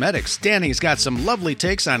and Cosmetics. Danny's got some lovely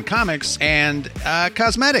takes on comics and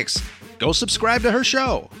cosmetics. Go subscribe to her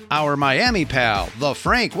show. Our Miami pal, the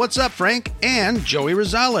Frank. What's up, Frank? And Joey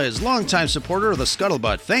Rosales, longtime supporter of the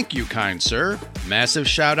Scuttlebutt. Thank you, kind sir. Massive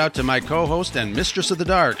shout out to my co-host and mistress of the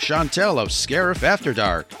dark, Chantel of Scarif After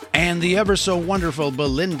Dark. And the ever so wonderful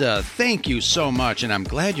Belinda. Thank you so much, and I'm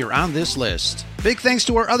glad you're on this list. Big thanks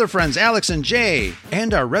to our other friends, Alex and Jay,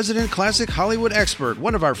 and our resident classic Hollywood expert,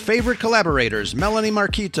 one of our favorite collaborators, Melanie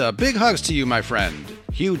Marquita. Big hugs to you, my friend.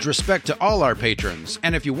 Huge respect to all our patrons.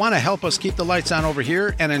 And if you want to help us keep the lights on over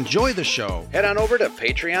here and enjoy the show, head on over to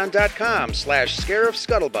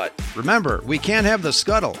patreon.com/scarifscuttlebutt. Remember, we can't have the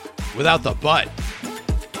scuttle without the butt.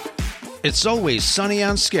 It's always sunny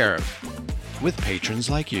on Scarif with patrons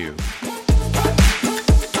like you.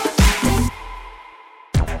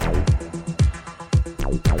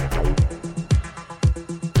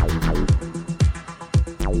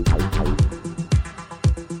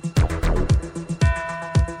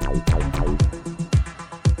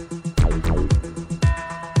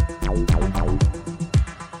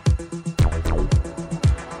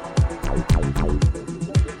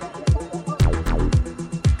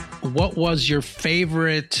 What was your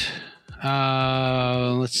favorite,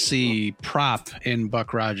 prop in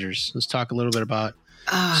Buck Rogers? Let's talk a little bit about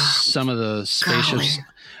some of the spaceships. Golly.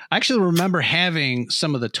 I actually remember having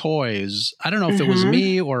some of the toys. I don't know if it was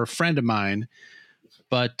me or a friend of mine,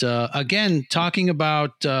 but again, talking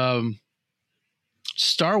about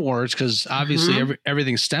Star Wars, because obviously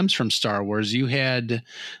everything stems from Star Wars. You had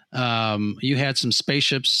some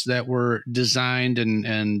spaceships that were designed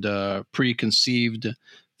and preconceived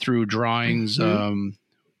through drawings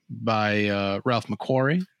by Ralph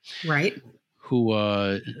McQuarrie, right? Who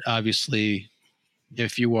obviously,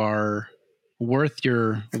 if you are worth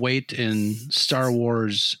your weight in Star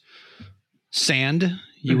Wars sand,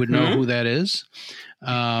 you would know who that is.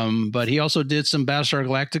 But he also did some Battlestar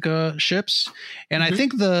Galactica ships, and I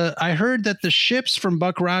think I heard that the ships from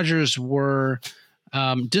Buck Rogers were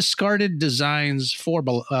discarded designs for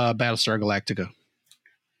Battlestar Galactica.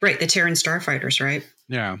 Right, the Terran starfighters, right?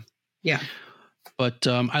 Yeah. Yeah. But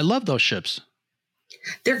I love those ships.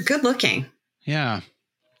 They're good looking. Yeah.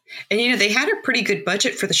 And, they had a pretty good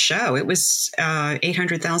budget for the show. It was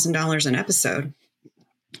 $800,000 an episode.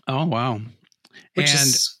 Oh, wow. Which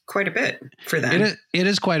is quite a bit for them. It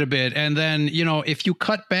is quite a bit. And then, if you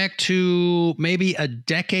cut back to maybe a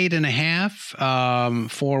decade and a half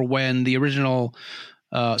for when the original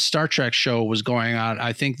Star Trek show was going on,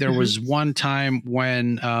 I think there was one time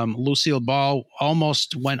when Lucille Ball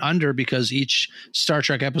almost went under because each Star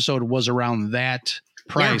Trek episode was around that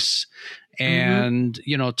price. Yeah. And,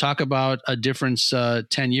 talk about a difference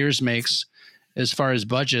 10 years makes as far as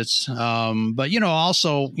budgets. But,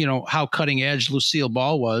 also, how cutting edge Lucille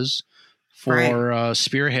Ball was for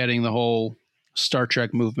spearheading the whole Star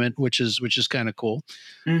Trek movement, which is kind of cool.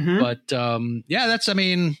 But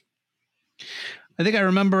I think I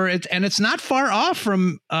remember it, and it's not far off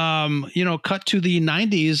from, cut to the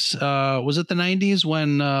 90s. Was it the 90s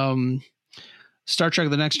when Star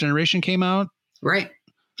Trek The Next Generation came out? Right.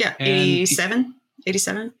 Yeah. 87?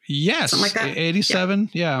 Yes. Something like that.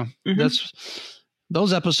 87. Yeah. That's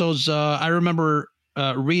those episodes. I remember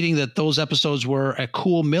reading that those episodes were a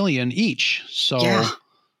cool $1 million each. So, so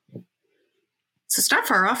it's not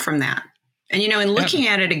far off from that. And, in looking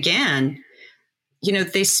at it again,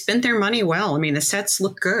 they spent their money well. I mean, the sets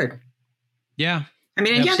look good. Yeah. I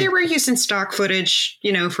mean, they were using stock footage,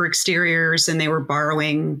 for exteriors, and they were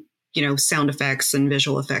borrowing, sound effects and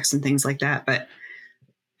visual effects and things like that. But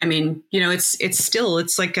I mean, it's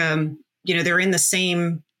like, they're in the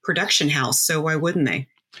same production house. So why wouldn't they?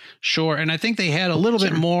 Sure. And I think they had a little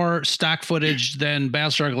bit more stock footage than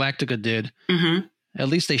Battlestar Galactica did. At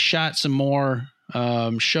least they shot some more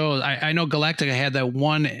shows. I know Galactica had that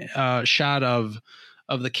one shot of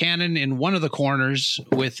the cannon in one of the corners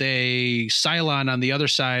with a Cylon on the other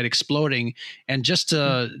side exploding, and just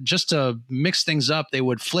to mix things up, they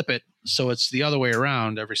would flip it so it's the other way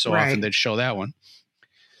around. Every so often they'd show that one.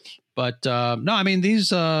 But no, I mean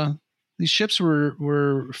these ships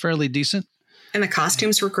were fairly decent, and the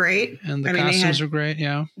costumes were great. And the costumes were great,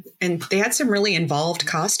 yeah. And they had some really involved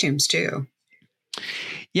costumes too.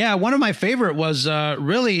 Yeah, one of my favorite was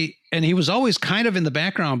really, and he was always kind of in the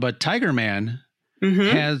background, but Tiger Man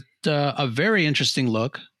had a very interesting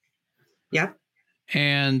look. Yep.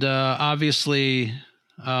 And obviously,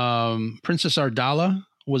 Princess Ardala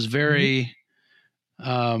was very...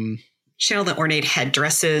 she had all the ornate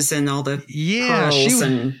headdresses and all the pearls.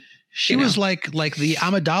 She was like the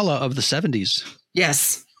Amidala of the 70s.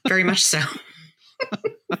 Yes, very much so.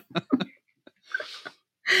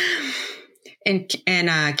 And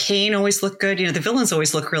Kane always looked good. The villains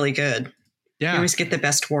always look really good. Yeah. You always get the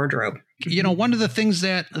best wardrobe. You know, one of the things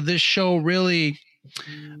that this show really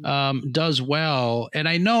does well, and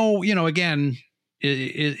I know, you know, again,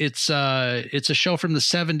 it's a show from the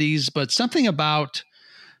 70s, but something about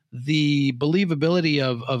the believability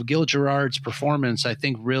of Gil Gerard's performance, I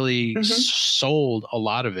think, really sold a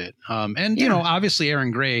lot of it. And, you know, obviously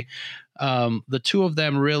Aaron Gray, the two of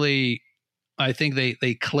them really, I think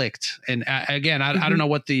they clicked. And again, I don't know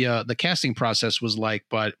what the casting process was like,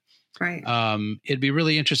 but right. It'd be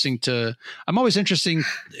really interesting I'm always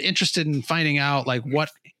interested in finding out like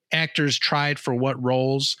what actors tried for what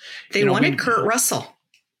roles. They wanted Kurt Russell.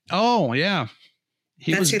 Oh yeah.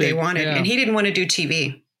 That's who they wanted. Yeah. And he didn't want to do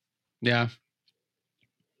TV. Yeah.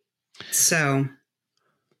 So,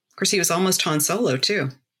 of course, he was almost Han Solo too.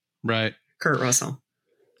 Right. Kurt Russell.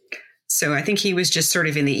 So I think he was just sort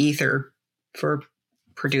of in the ether for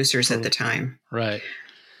producers at the time. Right.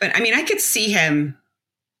 But I mean, I could see him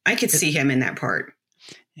in that part.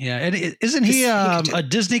 Yeah. And isn't he a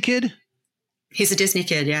Disney kid? He's a Disney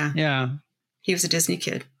kid. Yeah. Yeah. He was a Disney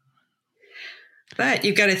kid. But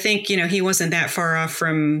you've got to think, you know, he wasn't that far off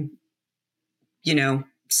from, you know,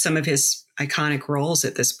 some of his iconic roles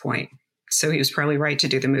at this point. So he was probably right to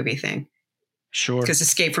do the movie thing. Sure. Because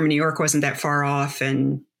Escape from New York wasn't that far off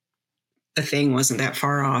and The Thing wasn't that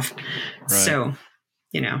far off. Right. So,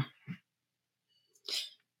 you know,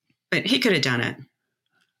 but he could have done it.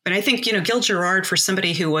 But I think, you know, Gil Gerard, for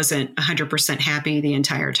somebody who wasn't 100% happy the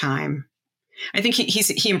entire time, I think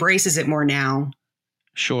he embraces it more now.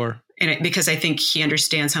 Sure. And because I think he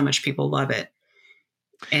understands how much people love it.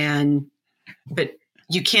 But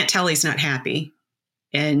you can't tell he's not happy.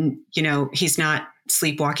 And, you know, he's not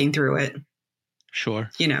sleepwalking through it. Sure.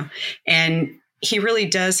 You know, and he really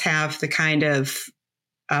does have the kind of,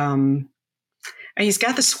 he's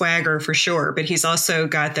got the swagger for sure, but he's also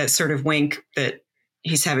got that sort of wink that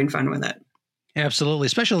he's having fun with it. Absolutely.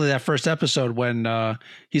 Especially that first episode when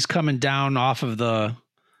he's coming down off of the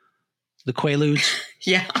Quaaludes.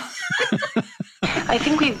 Yeah. I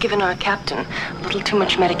think we've given our captain a little too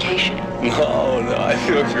much medication. No, I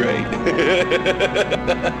feel great.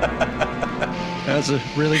 That's a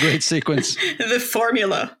really great sequence. The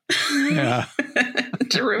formula. Yeah.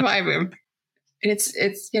 To revive him. And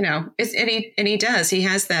it's you know, and he does. He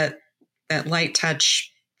has that light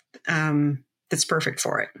touch that's perfect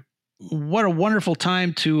for it. What a wonderful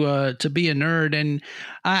time to be a nerd. And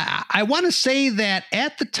I want to say that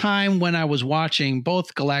at the time when I was watching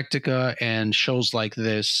both Galactica and shows like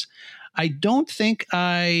this, I don't think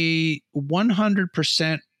I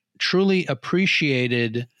 100% truly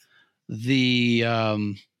appreciated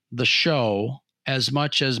the show as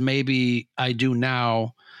much as maybe I do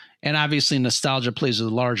now. And obviously nostalgia plays a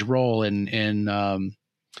large role in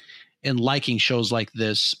liking shows like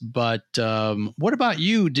this. But what about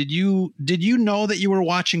you? Did you know that you were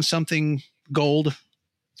watching something gold?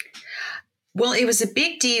 Well, it was a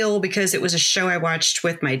big deal because it was a show I watched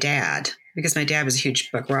with my dad, because my dad was a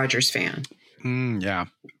huge Buck Rogers fan. Yeah.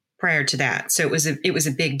 Prior to that. So it was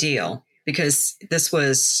a big deal because this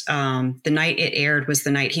was the night it aired was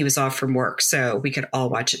the night he was off from work. So we could all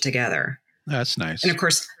watch it together. That's nice. And of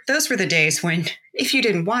course, those were the days when if you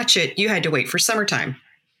didn't watch it, you had to wait for summertime.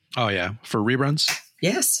 Oh, yeah. For reruns?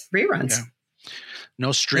 Yes, reruns. Yeah.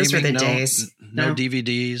 No streaming. Those were the days. No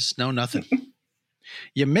DVDs, no nothing.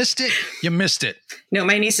 You missed it. You missed it. No,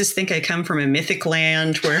 my nieces think I come from a mythic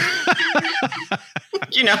land where,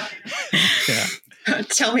 you know,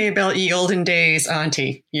 tell me about ye olden days,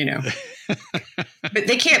 auntie, you know. But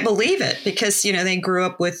they can't believe it because, you know, they grew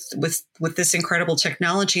up with this incredible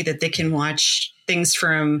technology that they can watch things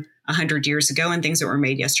from 100 years ago and things that were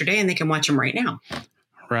made yesterday, and they can watch them right now.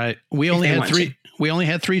 Right. We only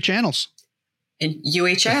had three channels. And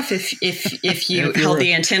UHF, if you held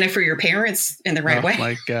the antenna for your parents in the right way. Oh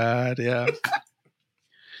my God, yeah.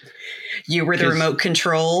 You were the remote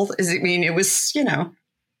control. It was, you know,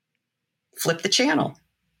 flip the channel.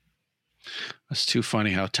 That's too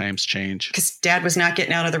funny how times change. Because Dad was not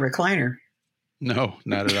getting out of the recliner. No,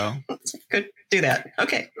 not at all. Good, do that.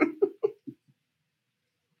 Okay.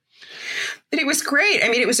 But it was great. I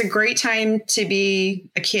mean, it was a great time to be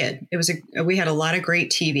a kid. We had a lot of great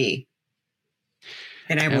TV.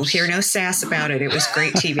 And I will hear no sass about it. It was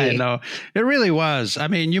great TV. I know. It really was. I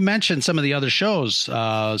mean, you mentioned some of the other shows,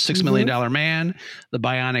 $6 Million Man, The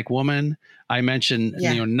Bionic Woman. I mentioned,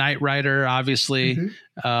 Knight Rider, obviously,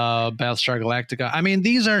 Battlestar Galactica. I mean,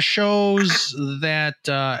 these are shows that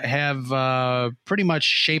have pretty much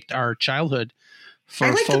shaped our childhood. I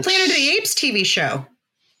like the Planet of the Apes TV show.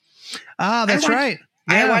 Ah, that's right.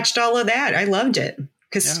 Yeah. I watched all of that. I loved it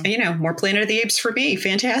because, more Planet of the Apes for me.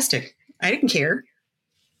 Fantastic. I didn't care.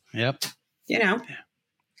 Yep. it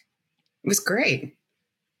was great.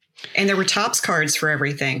 And there were Topps cards for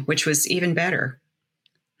everything, which was even better.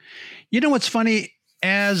 You know what's funny?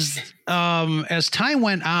 As time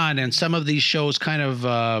went on and some of these shows kind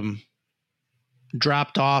of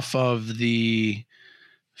dropped off of the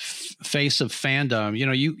face of fandom,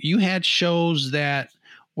 you had shows that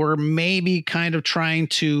were maybe kind of trying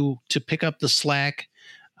to pick up the slack.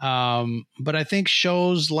 But I think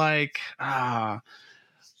shows like I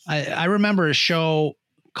remember a show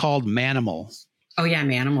called Manimal. Oh yeah,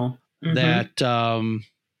 Manimal. Mm-hmm.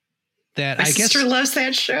 That my I guess sister loves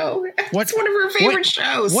that show. It's one of her favorite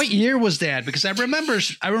shows. What year was that? Because I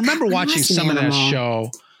remember watching some of that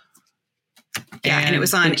show. Yeah, and it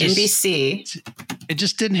was on NBC. It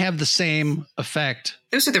just didn't have the same effect.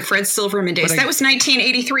 Those are the Fred Silverman days. That was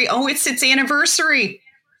 1983. Oh, it's its anniversary.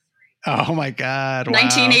 Oh my God! Wow.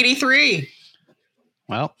 1983.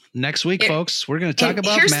 Well, next week, folks, we're going to talk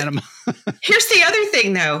about Manimal. Here's the other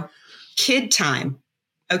thing, though. Kid time.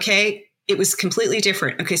 Okay. It was completely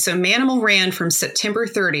different. Okay. So Manimal ran from September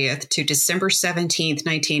 30th to December 17th,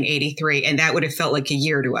 1983. And that would have felt like a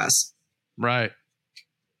year to us. Right.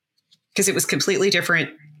 Because it was completely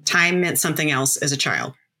different. Time meant something else as a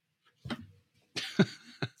child.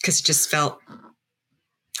 Because it just felt.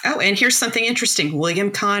 Oh, and here's something interesting.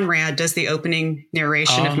 William Conrad does the opening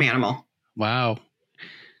narration of Manimal. Wow.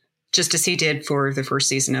 Just as he did for the first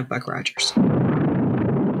season of Buck Rogers.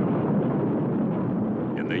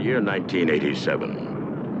 In the year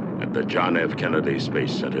 1987, at the John F. Kennedy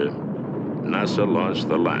Space Center, NASA launched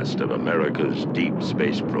the last of America's deep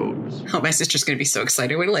space probes. Oh, my sister's going to be so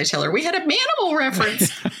excited. Wait till I tell her we had a Manimal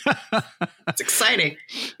reference. It's exciting.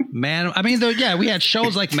 We had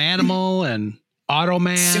shows like Manimal and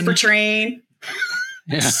Automan. Super Train.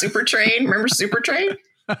 Yeah. Super Train. Remember Super Train?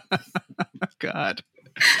 God.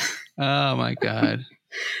 Oh, my God.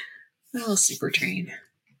 Oh, Super Train.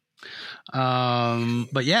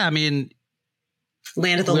 But yeah,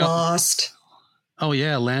 Land of the Lost. Oh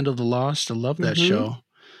yeah, Land of the Lost. I love that show.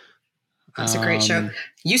 That's a great show.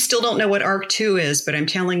 You still don't know what Arc 2 is, but I'm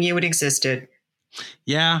telling you it existed.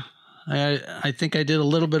 Yeah. I think I did a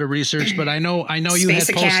little bit of research, but I know you had Space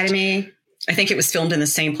Academy. I think it was filmed in the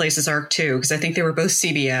same place as Arc 2 because I think they were both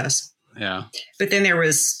CBS. Yeah. But then there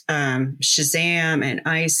was Shazam and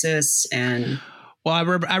ISIS and. Well, I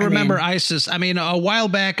remember ISIS. A while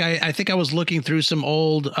back, I think I was looking through some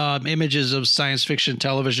old images of science fiction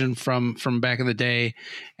television from back in the day,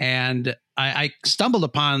 and I stumbled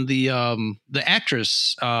upon the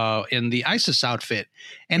actress in the ISIS outfit,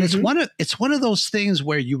 and it's one of those things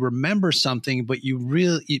where you remember something, but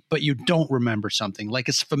you don't remember something. Like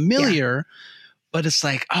it's familiar, but it's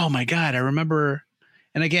like, oh my God, I remember.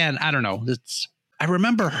 And again, I don't know. I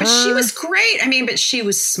remember her. But she was great. But she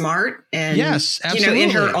was smart and yes, absolutely. In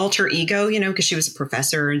her alter ego, because she was a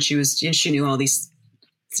professor and she knew all these,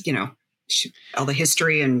 all the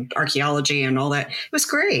history and archaeology and all that. It was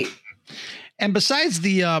great. And besides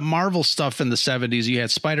the Marvel stuff in the 70s, you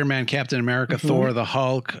had Spider-Man, Captain America, Thor, the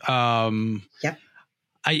Hulk. Yep.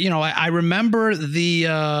 I remember the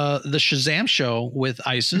Shazam show with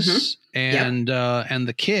ISIS and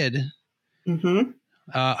the kid. Mm-hmm.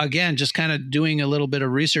 Again, just kind of doing a little bit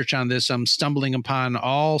of research on this, I'm stumbling upon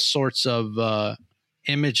all sorts of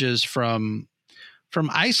images from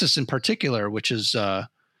ISIS in particular, which is,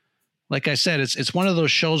 like I said, it's one of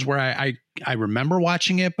those shows where I remember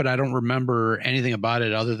watching it, but I don't remember anything about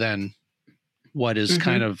it other than what is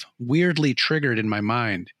kind of weirdly triggered in my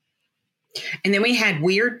mind. And then we had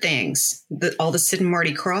weird things, all the Sid and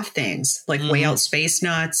Marty Krofft things, like Way Out Space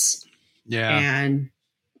Nuts. Yeah. And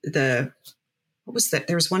what was that?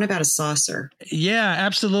 There was one about a saucer. Yeah,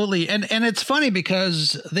 absolutely. And it's funny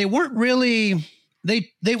because they weren't really, they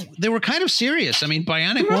were kind of serious.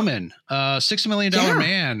 Bionic Woman, $6 Million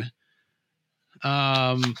Man,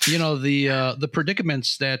 the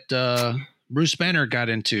predicaments that Bruce Banner got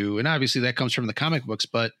into. And obviously that comes from the comic books,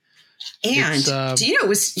 but. And do you know, it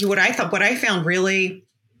was what I found really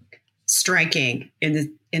striking in the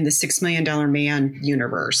 $6 Million Man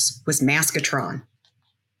universe was Maskatron.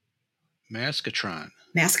 Maskatron,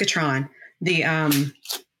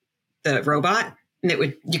 the robot, and they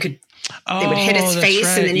would hit his face,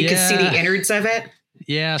 right. And then you could see the innards of it.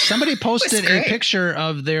 Yeah, somebody posted a picture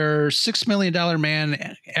of their $6 Million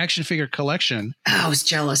Man action figure collection. Oh, I was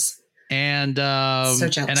jealous, and so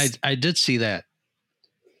jealous. And I did see that,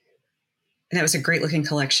 and that was a great looking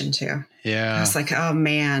collection too. Yeah, I was like, oh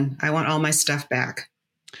man, I want all my stuff back.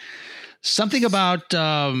 Something about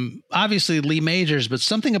obviously Lee Majors, but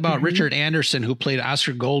something about Richard Anderson, who played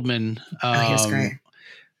Oscar Goldman. He was great.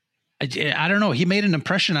 I don't know. He made an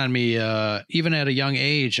impression on me, even at a young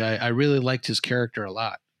age. I really liked his character a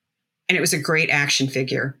lot. And it was a great action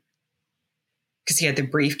figure because he had the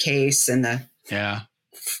briefcase and the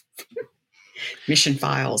mission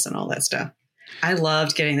files and all that stuff. I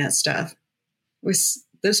loved getting that stuff.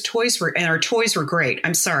 Those toys were, and our toys were great.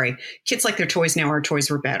 I'm sorry. Kids like their toys now. Our toys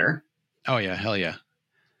were better. Oh yeah. Hell yeah.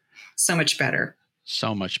 So much better.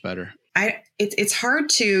 So much better. It's hard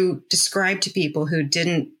to describe to people who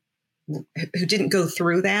didn't go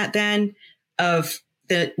through that then, of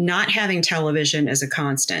the not having television as a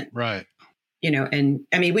constant. Right. And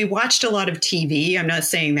I mean, we watched a lot of TV. I'm not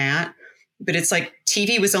saying that, but it's like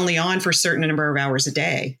TV was only on for a certain number of hours a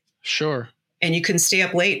day. Sure. And you couldn't stay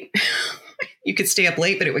up late. You could stay up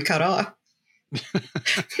late, but it would cut off.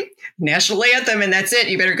 National anthem, and that's it.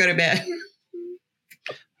 You better go to bed.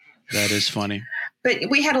 That is funny.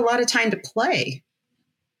 But we had a lot of time to play,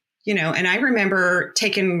 and I remember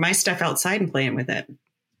taking my stuff outside and playing with it.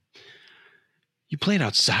 You played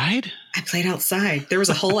outside? I played outside. There was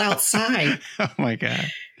a hole outside. Oh my God.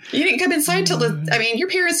 You didn't come inside till your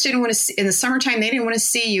parents didn't want to see, in the summertime, they didn't want to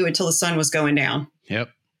see you until the sun was going down.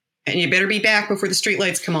 Yep. And you better be back before the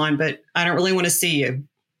streetlights come on, but I don't really want to see you,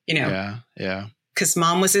 Yeah. Yeah. Because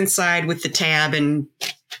Mom was inside with the tab and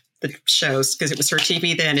the shows because it was her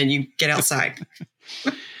TV then, and you get outside.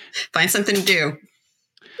 Find something to do.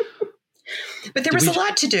 But there was a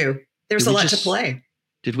lot to do. There was a lot to play.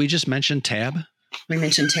 Did we just mention tab? We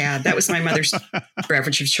mentioned tab. That was my mother's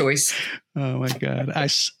beverage of choice. Oh my God. I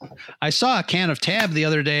saw a can of tab the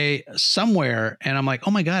other day somewhere, and I'm like,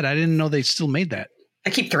 oh my God, I didn't know they still made that. I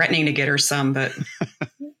keep threatening to get her some, but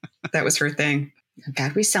that was her thing.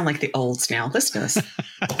 God, we sound like the olds now. Listen to us.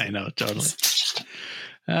 I know, totally.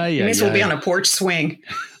 May as well be on a porch swing.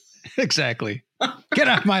 Exactly. Get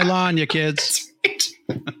off my lawn, you kids.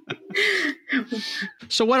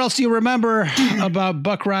 So what else do you remember about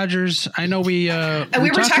Buck Rogers? I know we were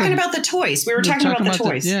talking about the toys. We were talking about the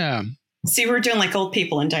toys. Yeah. See, we're doing like old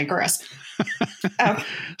people and digress.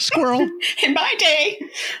 Squirrel. In my day,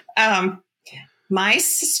 my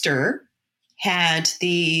sister had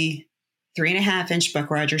the 3.5-inch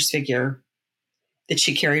Buck Rogers figure that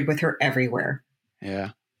she carried with her everywhere.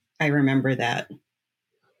 Yeah. I remember that.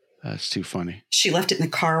 That's too funny. She left it in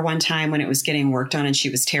the car one time when it was getting worked on, and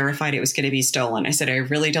she was terrified it was going to be stolen. I said, I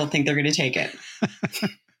really don't think they're going to take it.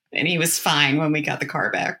 And he was fine when we got the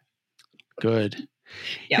car back. Good.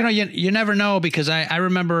 Yeah. You never know, because I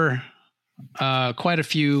remember quite a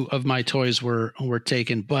few of my toys were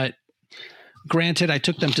taken, but granted, I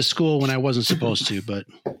took them to school when I wasn't supposed to, but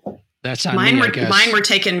that's on me, I guess. Mine were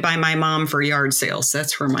taken by my mom for yard sales.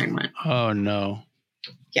 That's where mine went. Oh, no.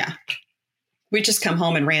 Yeah. We'd just come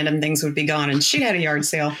home and random things would be gone, and she had a yard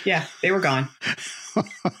sale. Yeah, they were gone.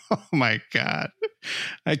 Oh, my God.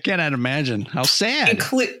 I cannot imagine. How sad.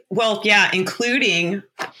 Including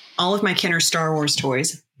all of my Kenner Star Wars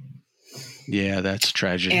toys. Yeah, that's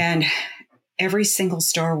tragic. And every single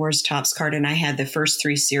Star Wars Topps card, and I had the first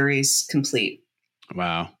 3 series complete.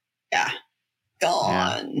 Wow. Yeah.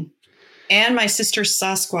 Gone. Yeah. And my sister's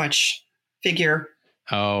Sasquatch figure.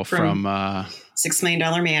 Oh, from $6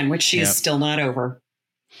 Million Man, which she is still not over.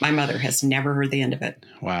 My mother has never heard the end of it.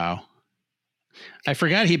 Wow. I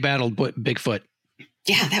forgot he battled Bigfoot.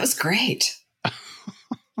 Yeah, that was great.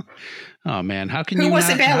 Oh, man. How can Who you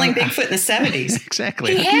wasn't battling Bigfoot in the 70s?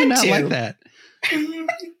 Exactly. He How can you had not to. like that? He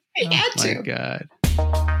had to. Oh, my God.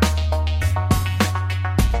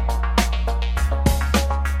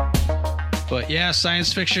 But yeah,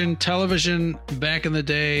 science fiction television back in the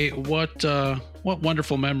day. What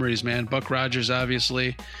wonderful memories, man. Buck Rogers,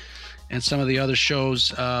 obviously, and some of the other shows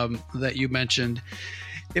that you mentioned.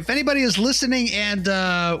 If anybody is listening and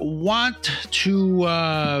want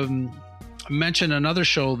to mention another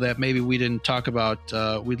show that maybe we didn't talk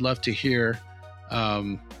about, we'd love to hear.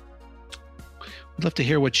 I'd love to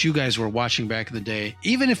hear what you guys were watching back in the day.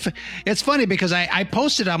 Even if it's funny because I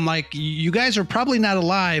posted, I'm like, you guys are probably not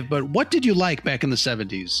alive, but what did you like back in the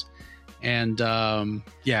 70s? And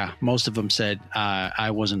most of them said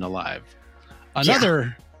I wasn't alive.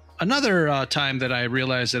 Another time that I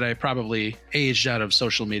realized that I probably aged out of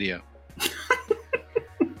social media.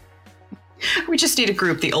 We just need a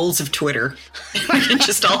group, the olds of Twitter. We can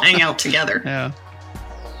just all hang out together. Yeah.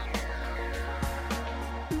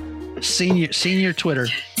 Senior Twitter.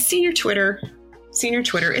 Senior Twitter.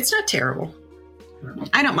 It's not terrible.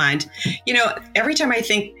 I don't mind. Every time I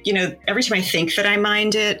think that I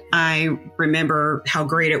mind it, I remember how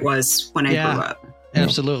great it was when I grew up.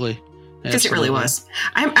 Absolutely. Because it really was.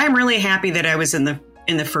 I'm really happy that I was in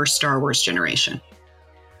the first Star Wars generation.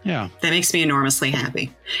 Yeah. That makes me enormously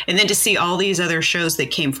happy. And then to see all these other shows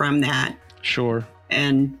that came from that. Sure.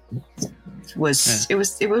 And it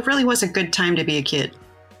really was a good time to be a kid.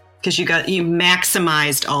 Because you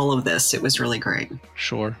maximized all of this. It was really great.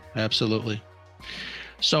 Sure, absolutely.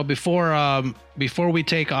 So before we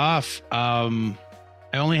take off, I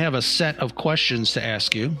only have a set of questions to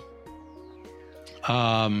ask you.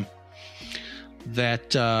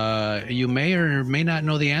 That you may or may not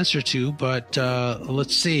know the answer to, but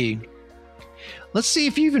let's see. Let's see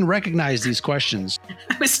if you even recognize these questions.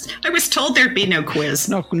 I was told there'd be no quiz.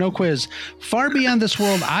 No quiz. Far beyond this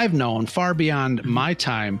world I've known, far beyond my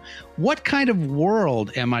time, what kind of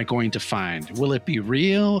world am I going to find? Will it be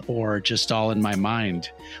real or just all in my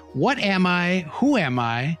mind? What am I? Who am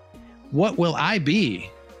I? What will I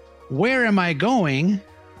be? Where am I going?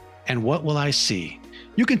 And what will I see?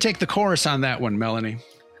 You can take the chorus on that one, Melanie.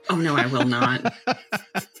 Oh, no, I will not.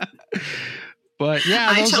 But yeah,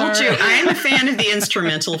 I told you, I am a fan of the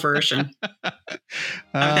instrumental version of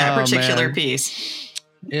that particular piece.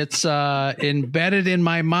 It's embedded in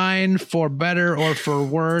my mind for better or for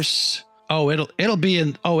worse. Oh, it'll be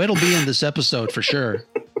in this episode for sure.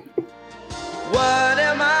 What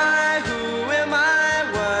am I? Who am I?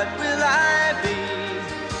 What will I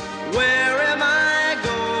be? Where am I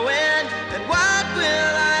going? And what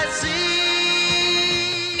will I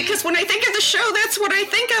see? Because when I think of the show, that's what I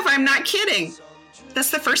think of. I'm not kidding. That's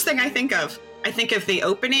the first thing I think of. I think of the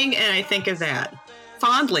opening and I think of that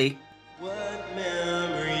fondly. What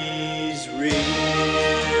memories real?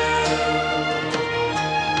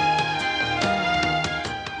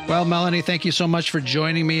 Well, Melanie, thank you so much for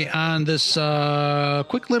joining me on this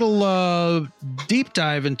quick little deep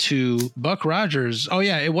dive into Buck Rogers. Oh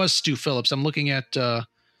yeah, it was Stu Phillips. I'm looking at some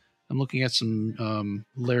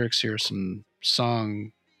lyrics here, some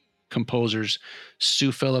song composers.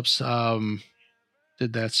 Stu Phillips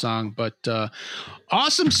did that song, but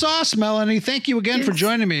awesome sauce, Melanie. Thank you again for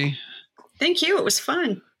joining me. Thank you. It was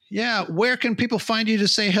fun. Yeah. Where can people find you to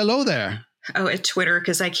say hello there? Oh, at Twitter,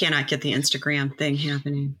 because I cannot get the Instagram thing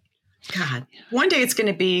happening. God, one day it's going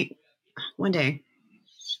to be. One day.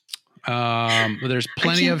 There's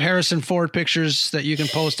plenty of Harrison Ford pictures that you can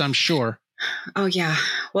post, I'm sure. Oh yeah.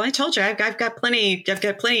 Well, I told you I've got plenty. I've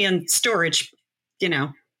got plenty in storage. You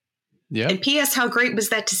know. Yeah. And P.S. How great was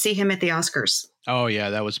that to see him at the Oscars? Oh yeah,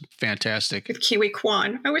 that was fantastic. With Kiwi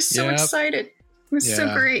Kwan, I was so excited. It was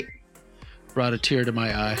so great. Brought a tear to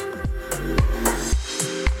my eye.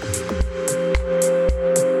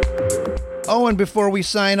 Oh, and before we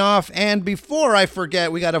sign off, and before I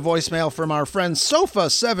forget, we got a voicemail from our friend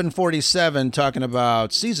Sofa747 talking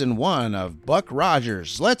about Season 1 of Buck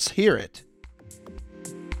Rogers. Let's hear it.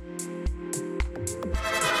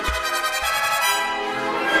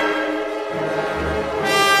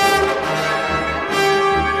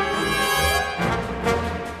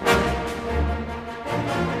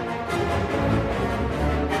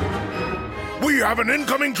 We have an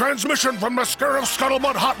incoming transmission from the Scarif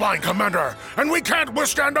Scuttlebutt hotline, Commander, and we can't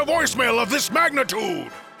withstand a voicemail of this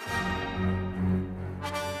magnitude.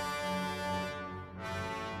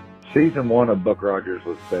 Season 1 of Buck Rogers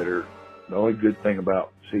was better. The only good thing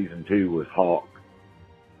about Season 2 was Hawk,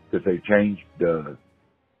 because they changed the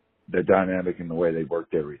dynamic and the way they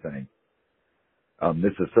worked everything.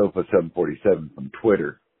 This is Sofa747 from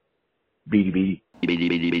Twitter. BDB.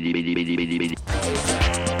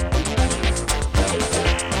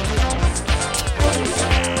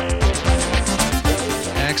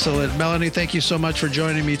 Excellent. Melanie, thank you so much for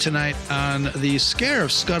joining me tonight on the Scarif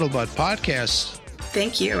Scuttlebutt podcast.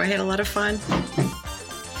 Thank you. I had a lot of fun.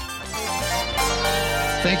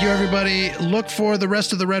 Thank you, everybody. Look for the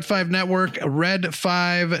rest of the Red 5 Network,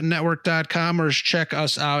 red5network.com, or check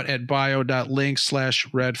us out at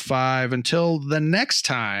bio.link/red5. Until the next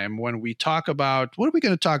time when we talk about, what are we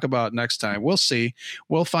going to talk about next time? We'll see.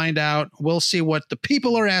 We'll find out. We'll see what the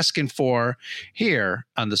people are asking for here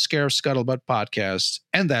on the Scarif Scuttlebutt podcast.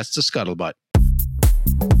 And that's the Scuttlebutt.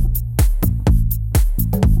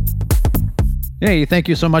 Hey, thank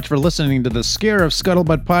you so much for listening to the Scarif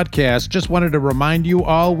Scuttlebutt podcast. Just wanted to remind you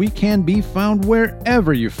all we can be found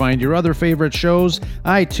wherever you find your other favorite shows: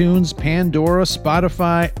 iTunes, Pandora,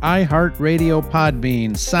 Spotify, iHeartRadio,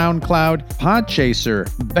 Podbean, SoundCloud, Podchaser,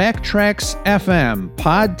 Backtracks FM,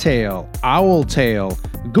 Podtail, Owltail,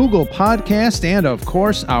 Google Podcast, and of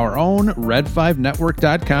course our own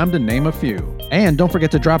red5network.com, to name a few. And don't forget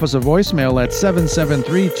to drop us a voicemail at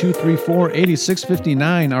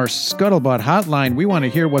 773-234-8659, our Scuttlebutt hotline. We want to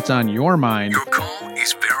hear what's on your mind. Your call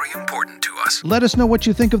is very important to us. Let us know what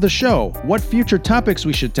you think of the show, what future topics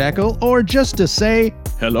we should tackle, or just to say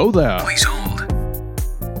hello there. Please hold.